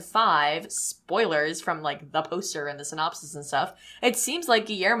season 5, spoilers from, like, the poster and the synopsis and stuff, it seems like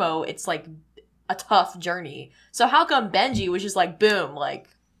Guillermo, it's, like, a tough journey. So how come Benji was just like, boom, like,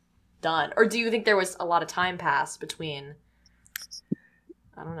 done? Or do you think there was a lot of time passed between...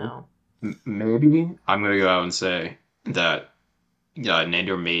 I don't know. Maybe I'm gonna go out and say that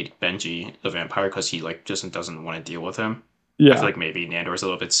Nandor made Benji a vampire because he like just doesn't want to deal with him. Yeah. I feel like maybe Nandor's a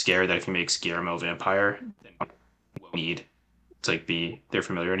little bit scared that if he makes Guillermo a vampire, then he won't need to like be their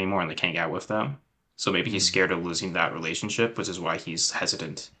familiar anymore and like hang out with them. So maybe he's scared of losing that relationship, which is why he's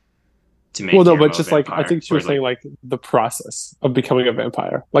hesitant to make. Well, no, Guillermo but just a like vampire. I think she was Or, saying like the process of becoming a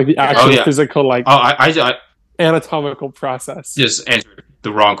vampire, like the actual physical, like I anatomical process. just answered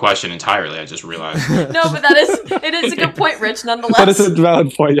the wrong question entirely. I just realized. No, but it is a good point, Rich, nonetheless. That is a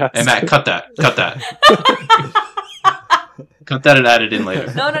valid point, yes. And Matt, cut that. Cut that and add it in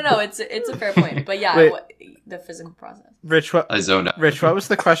later. No, it's a fair point. But yeah, Wait. The physical process. Rich, what? I zoned out. Rich, what was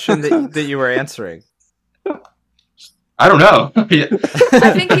the question that you were answering? I don't know.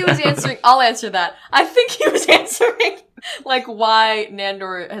 I think he was answering. I'll answer that. I think he was answering like why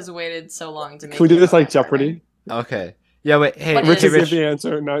Nandor has waited so long to make. Can we do this like vampire, Jeopardy? right? Okay. Yeah. Wait. Hey, But Rich hey, is Rich. give the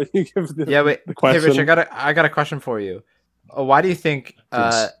answer. No, you give the Yeah. Wait. the question. Hey, Rich. I got a question for you. Why do you think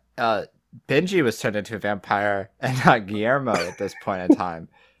Benji was turned into a vampire and not Guillermo at this point in time?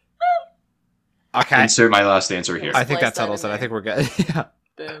 Okay. Insert my last answer here. I think Splice that settles that it. in I think we're good. Yeah.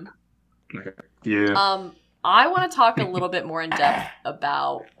 Boom. Okay. Yeah. I want to talk a little bit more in depth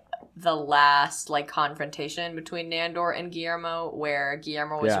about the last like confrontation between Nandor and Guillermo, where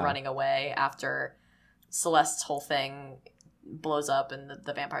Guillermo was running away after Celeste's whole thing blows up and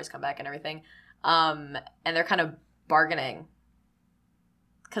the vampires come back and everything. And they're kind of bargaining.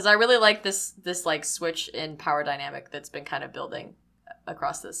 Because I really like this like switch in power dynamic that's been kind of building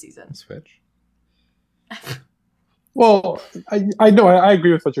across this season. Switch. Well, I know I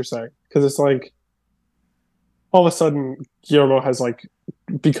agree with what you're saying, because it's like all of a sudden Guillermo has like,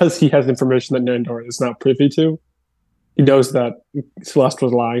 because he has information that Nandor is not privy to, he knows that Celeste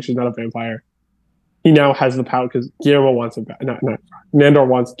was lying, she's not a vampire. He now has the power because Guillermo wants him back. Nandor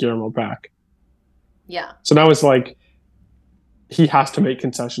wants Guillermo back. Yeah. So now it's like he has to make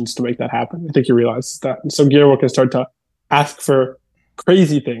concessions to make that happen. I think he realizes that. And so Guillermo can start to ask for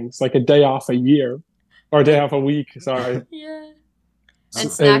crazy things, like a day off a year, or a day off a week, sorry. Yeah.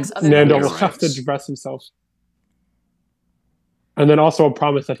 And snacks other than Nandor beer. will have to dress himself. And then also a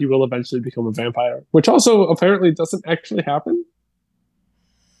promise that he will eventually become a vampire, which also apparently doesn't actually happen.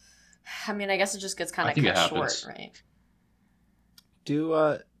 I mean, I guess it just gets kind I of think it cut happens. short, right?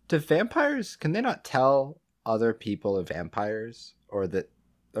 Do vampires, can they not tell other people are vampires, or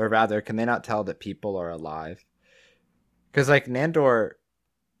rather can they not tell that people are alive? Because like Nandor,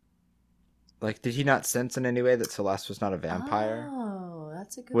 like, did he not sense in any way that Celeste was not a vampire? Oh,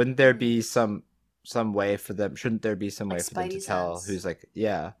 that's a good Wouldn't there point. be some way for them? Shouldn't there be some way Like for them to Spidey tell sense. who's like,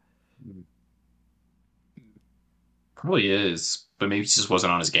 yeah? Probably is, but maybe he just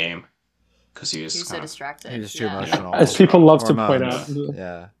wasn't on his game because he was He was so kind of, distracted. He was too Yeah. emotional. As people love to point Hormones. out,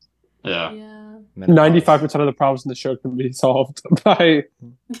 Yeah. yeah. Yeah. Menopause. 95% of the problems in the show can be solved by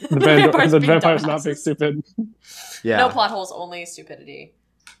the being vampires not being dumbasses. stupid. Yeah. No plot holes, only stupidity.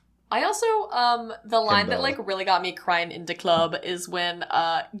 I also, the line that, Himbo. like, really got me crying into club is when,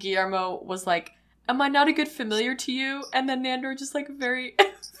 Guillermo was like, am I not a good familiar to you? And then Nandor just, like, very,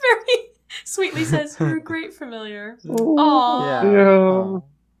 very sweetly says, you're a great familiar. Aww. Yeah. Yeah.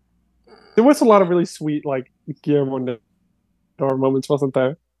 There was a lot of really sweet, like, Guillermo and Nandor moments, wasn't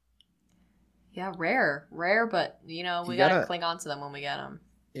there? Yeah, rare, but, you know, we You gotta gotta- cling on to them when we get them.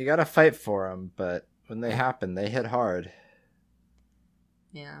 You gotta fight for them, but when they happen, they hit hard.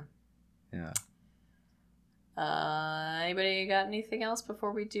 Yeah. Yeah. Anybody got anything else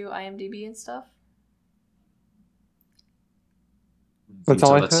before we do IMDb and stuff? That's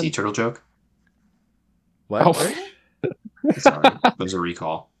all I That had. sea turtle joke. What? Oh. Sorry, that was a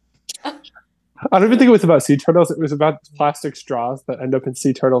recall. I don't even think it was about sea turtles. It was about plastic straws that end up in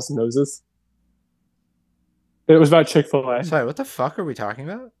sea turtles' noses. It was about Chick-fil-A. Sorry, what the fuck are we talking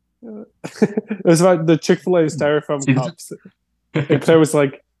about? It was about the Chick-fil-A styrofoam cups. And Claire was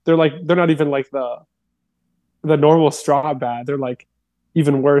like, they're not even like the normal straw bad. They're like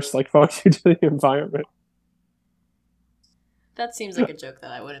even worse, like fuck you to the environment. That seems like a joke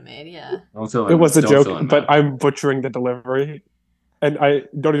that I would have made, yeah. It was a joke, but I'm butchering the delivery, and I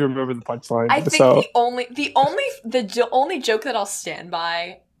don't even remember the punchline. I think so the only joke that I'll stand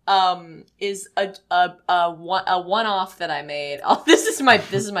by is a one-off that I made. Oh, this is my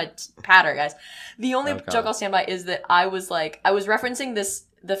patter, guys. The only joke I'll stand by is that I was referencing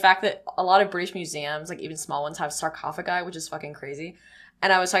the fact that a lot of British museums, like even small ones, have sarcophagi, which is fucking crazy.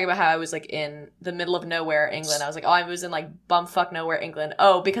 And I was talking about how I was like in the middle of nowhere, England. I was like, oh, I was in like bumfuck nowhere, England.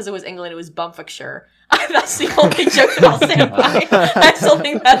 Oh, because it was England, it was bumfuckshire. That's the only joke that I'll stand by. I still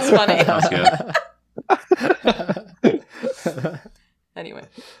think that's funny. That's good. Anyway.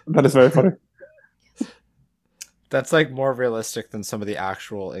 That is very funny. That's like more realistic than some of the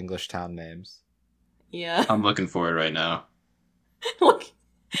actual English town names. Yeah. I'm looking for it right now. Look.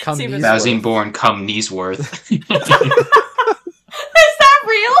 Come Basingbourne, come Neesworth. Is that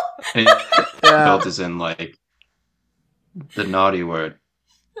real? Belt is in like the naughty word.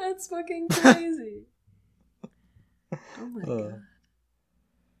 That's fucking crazy. Oh my god.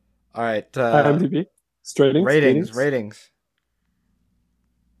 All right. IMDb. Ratings.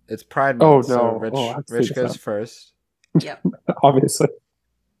 It's Pride Month. Oh no! So Rich goes first. Yep. Obviously.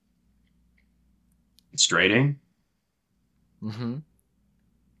 It's rating. Mm-hmm.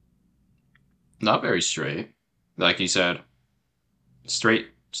 Not very straight. Like you said,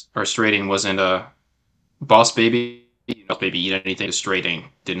 straighting wasn't a boss baby. Boss baby eat anything. The straighting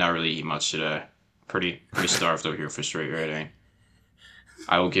did not really eat much today. Pretty starved over here for straight rating.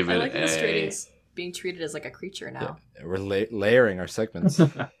 I will give it like the straighting's being treated as like a creature now. Yeah, we're layering our segments.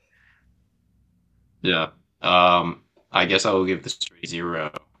 Yeah. I guess I will give the straight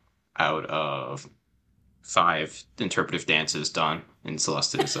 0 out of 5 interpretive dances done in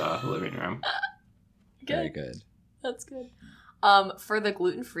Celeste's living room. Good. Very good. That's good. For the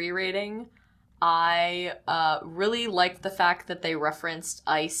gluten-free rating, I really liked the fact that they referenced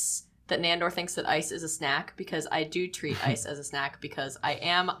ice, that Nandor thinks that ice is a snack, because I do treat ice as a snack because I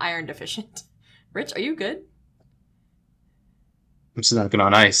am iron deficient. Rich, are you good? I'm snacking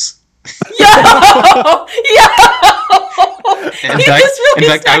on ice. Yo! In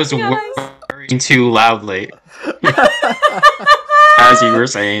fact, I was worrying too loudly as you were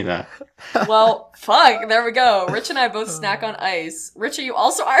saying that. Well, fuck, there we go. Rich and I both snack on ice. Rich, are you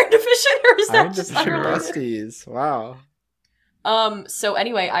also iron deficient, or is that just unrelated? Besties. Wow. So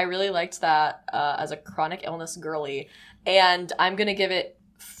anyway, I really liked that as a chronic illness girly, and I'm gonna give it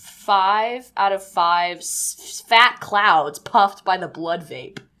 5 out of 5 fat clouds puffed by the blood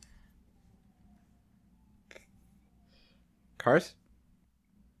vape. Cars?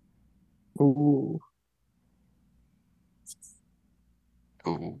 Ooh.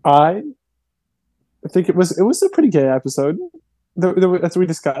 Ooh. I think it was a pretty gay episode. There, as we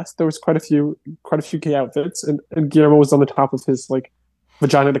discussed, there was quite a few gay outfits, and Guillermo was on the top of his like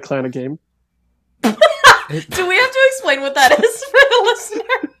vagina decliner game. Do we have to explain what that is for the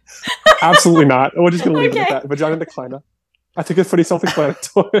listener? Absolutely not. We're just gonna leave it at that. Vagina decliner. I think it's pretty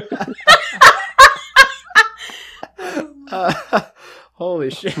self-explanatory.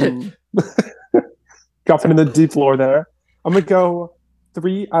 Holy shit. Dropping in the deep lore there. I'm gonna go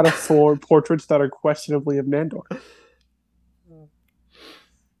 3 out of 4 portraits that are questionably of Nandor.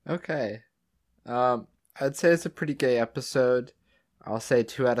 Okay. I'd say it's a pretty gay episode. I'll say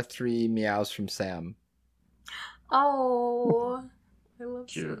 2 out of 3 meows from Sam. Oh, I love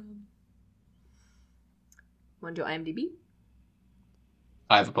Cute. Sam. Want to do IMDb?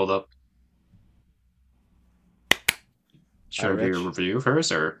 I have it pulled up. Should I do Rich? a review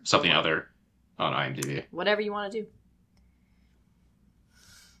first or something other on IMDb? Whatever you want to do.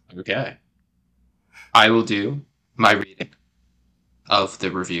 Okay. I will do my reading of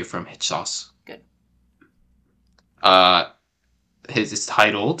the review from Hitch Sauce. Good. It's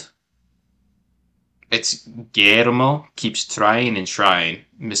titled, it's Guillermo keeps trying and trying,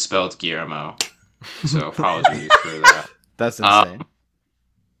 misspelled Guillermo. So apologies for that. That's insane.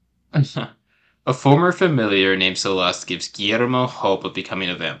 A former familiar named Celeste gives Guillermo hope of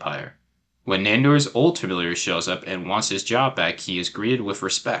becoming a vampire. When Nandor's old familiar shows up and wants his job back, he is greeted with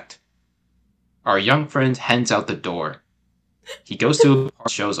respect. Our young friend heads out the door. He goes to a bar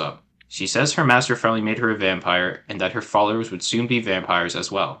and shows up. She says her master finally made her a vampire and that her followers would soon be vampires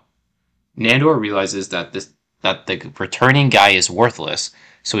as well. Nandor realizes that the returning guy is worthless,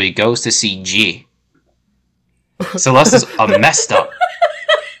 so he goes to see G. Celeste is a messed up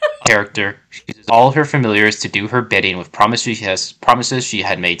character. She uses all her familiars to do her bidding with promises she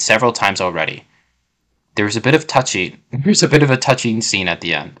had made several times already. There's a bit of a touching scene at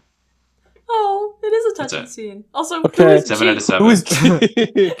the end. Oh, it is a That's touching it. scene. Also, Okay. who is 7 G? out of 7. Who is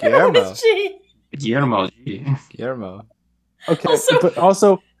G? Guillermo. Who is G? Guillermo G. Guillermo. Okay, Also- but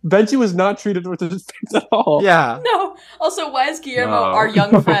also Benji was not treated with respect at all. Yeah. No. Also, why is Guillermo No. our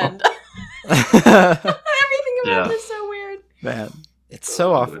young friend? Everything about Yeah. it is so weird. Man. It's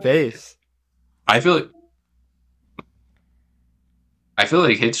so off base. I feel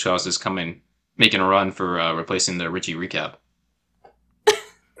like Hitchcock is making a run for replacing the Richie recap.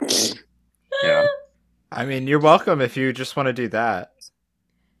 Yeah. I mean, you're welcome if you just want to do that.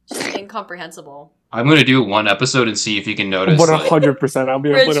 Just incomprehensible. I'm gonna do one episode and see if you can notice. 100%. I'll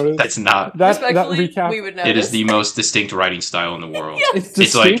be able to notice. That's not. That Respectfully, recap. we would notice. It is the most distinct writing style in the world. It's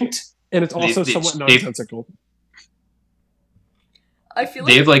distinct, and it's also somewhat nonsensical. I feel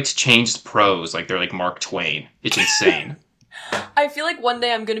like They've like changed prose, like they're like Mark Twain. It's insane. I feel like one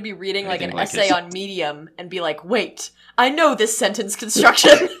day I'm going to be like an essay it. on Medium and be like, wait, I know this sentence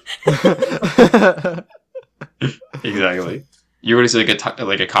construction. Exactly. You're going to see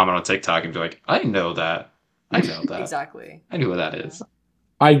like a comment on TikTok and be like, I know that. I know that. Exactly. I know what that is.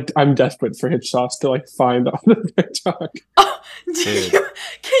 I'm desperate for Hitch Sauce to like find on the TikTok. Oh,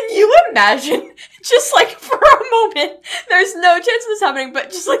 can you imagine? Just like for a moment, there's no chance of this happening,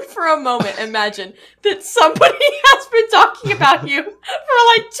 but just like for a moment, imagine that somebody has been talking about you for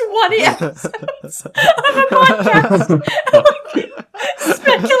like 20 episodes of a podcast,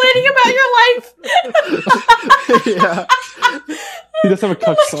 speculating about your life. Yeah. He does have a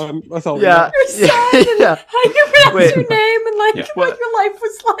cuck son. That's all. Yeah. Your son and how you pronounce your name and like Yeah. what your life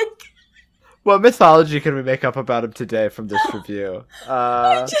was like. What mythology can we make up about him today from this review?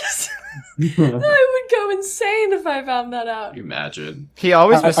 I would go insane if I found that out. Imagine. He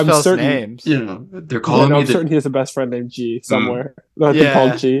always I'm misspells certain- names. Yeah. They're calling me I'm certain he has a best friend named G somewhere. That'd be Yeah.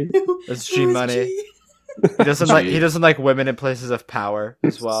 called G. That's G Money. He doesn't like women in places of power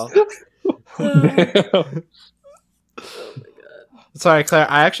as well. Damn. Sorry, Claire.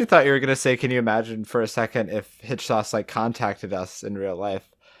 I actually thought you were gonna say, "Can you imagine for a second if Hitch Sauce like contacted us in real life?"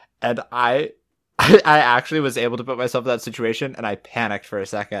 And I actually was able to put myself in that situation, and I panicked for a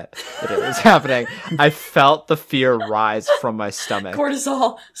second that it was happening. I felt the fear rise from my stomach.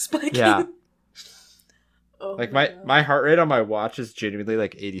 Cortisol spiking. Yeah. Oh Like God. my heart rate on my watch is genuinely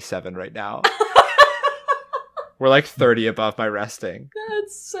like 87 right now. We're like 30 above my resting.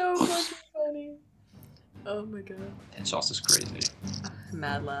 That's so fucking funny. Oh my God. And sauce is crazy.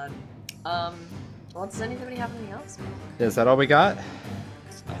 Mad lad. Well, does anybody have anything else? Is that all we got?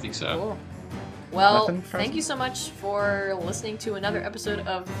 I think so. Cool. Well, Nothing thank you so much for listening to another episode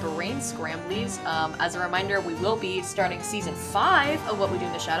of Brain Scramblies. As a reminder, we will be starting Season 5 of What We Do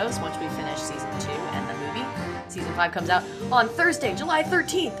in the Shadows once we finish Season 2 and the movie. Season 5 comes out on Thursday, July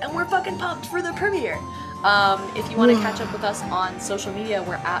 13th, and we're fucking pumped for the premiere. If you want to catch up with us on social media,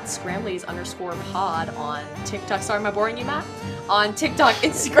 we're at Scramblies_pod on TikTok. Sorry, am I boring you, Matt? On TikTok,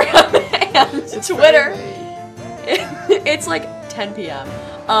 Instagram, and Twitter. It's like 10 p.m.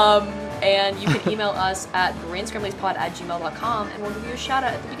 And you can email us at brainscrambliespod@gmail.com, and we'll give you a shout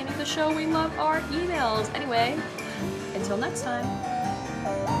out at the beginning of the show. We love our emails. Anyway, until next time.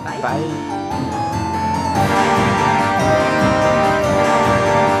 Bye. Bye.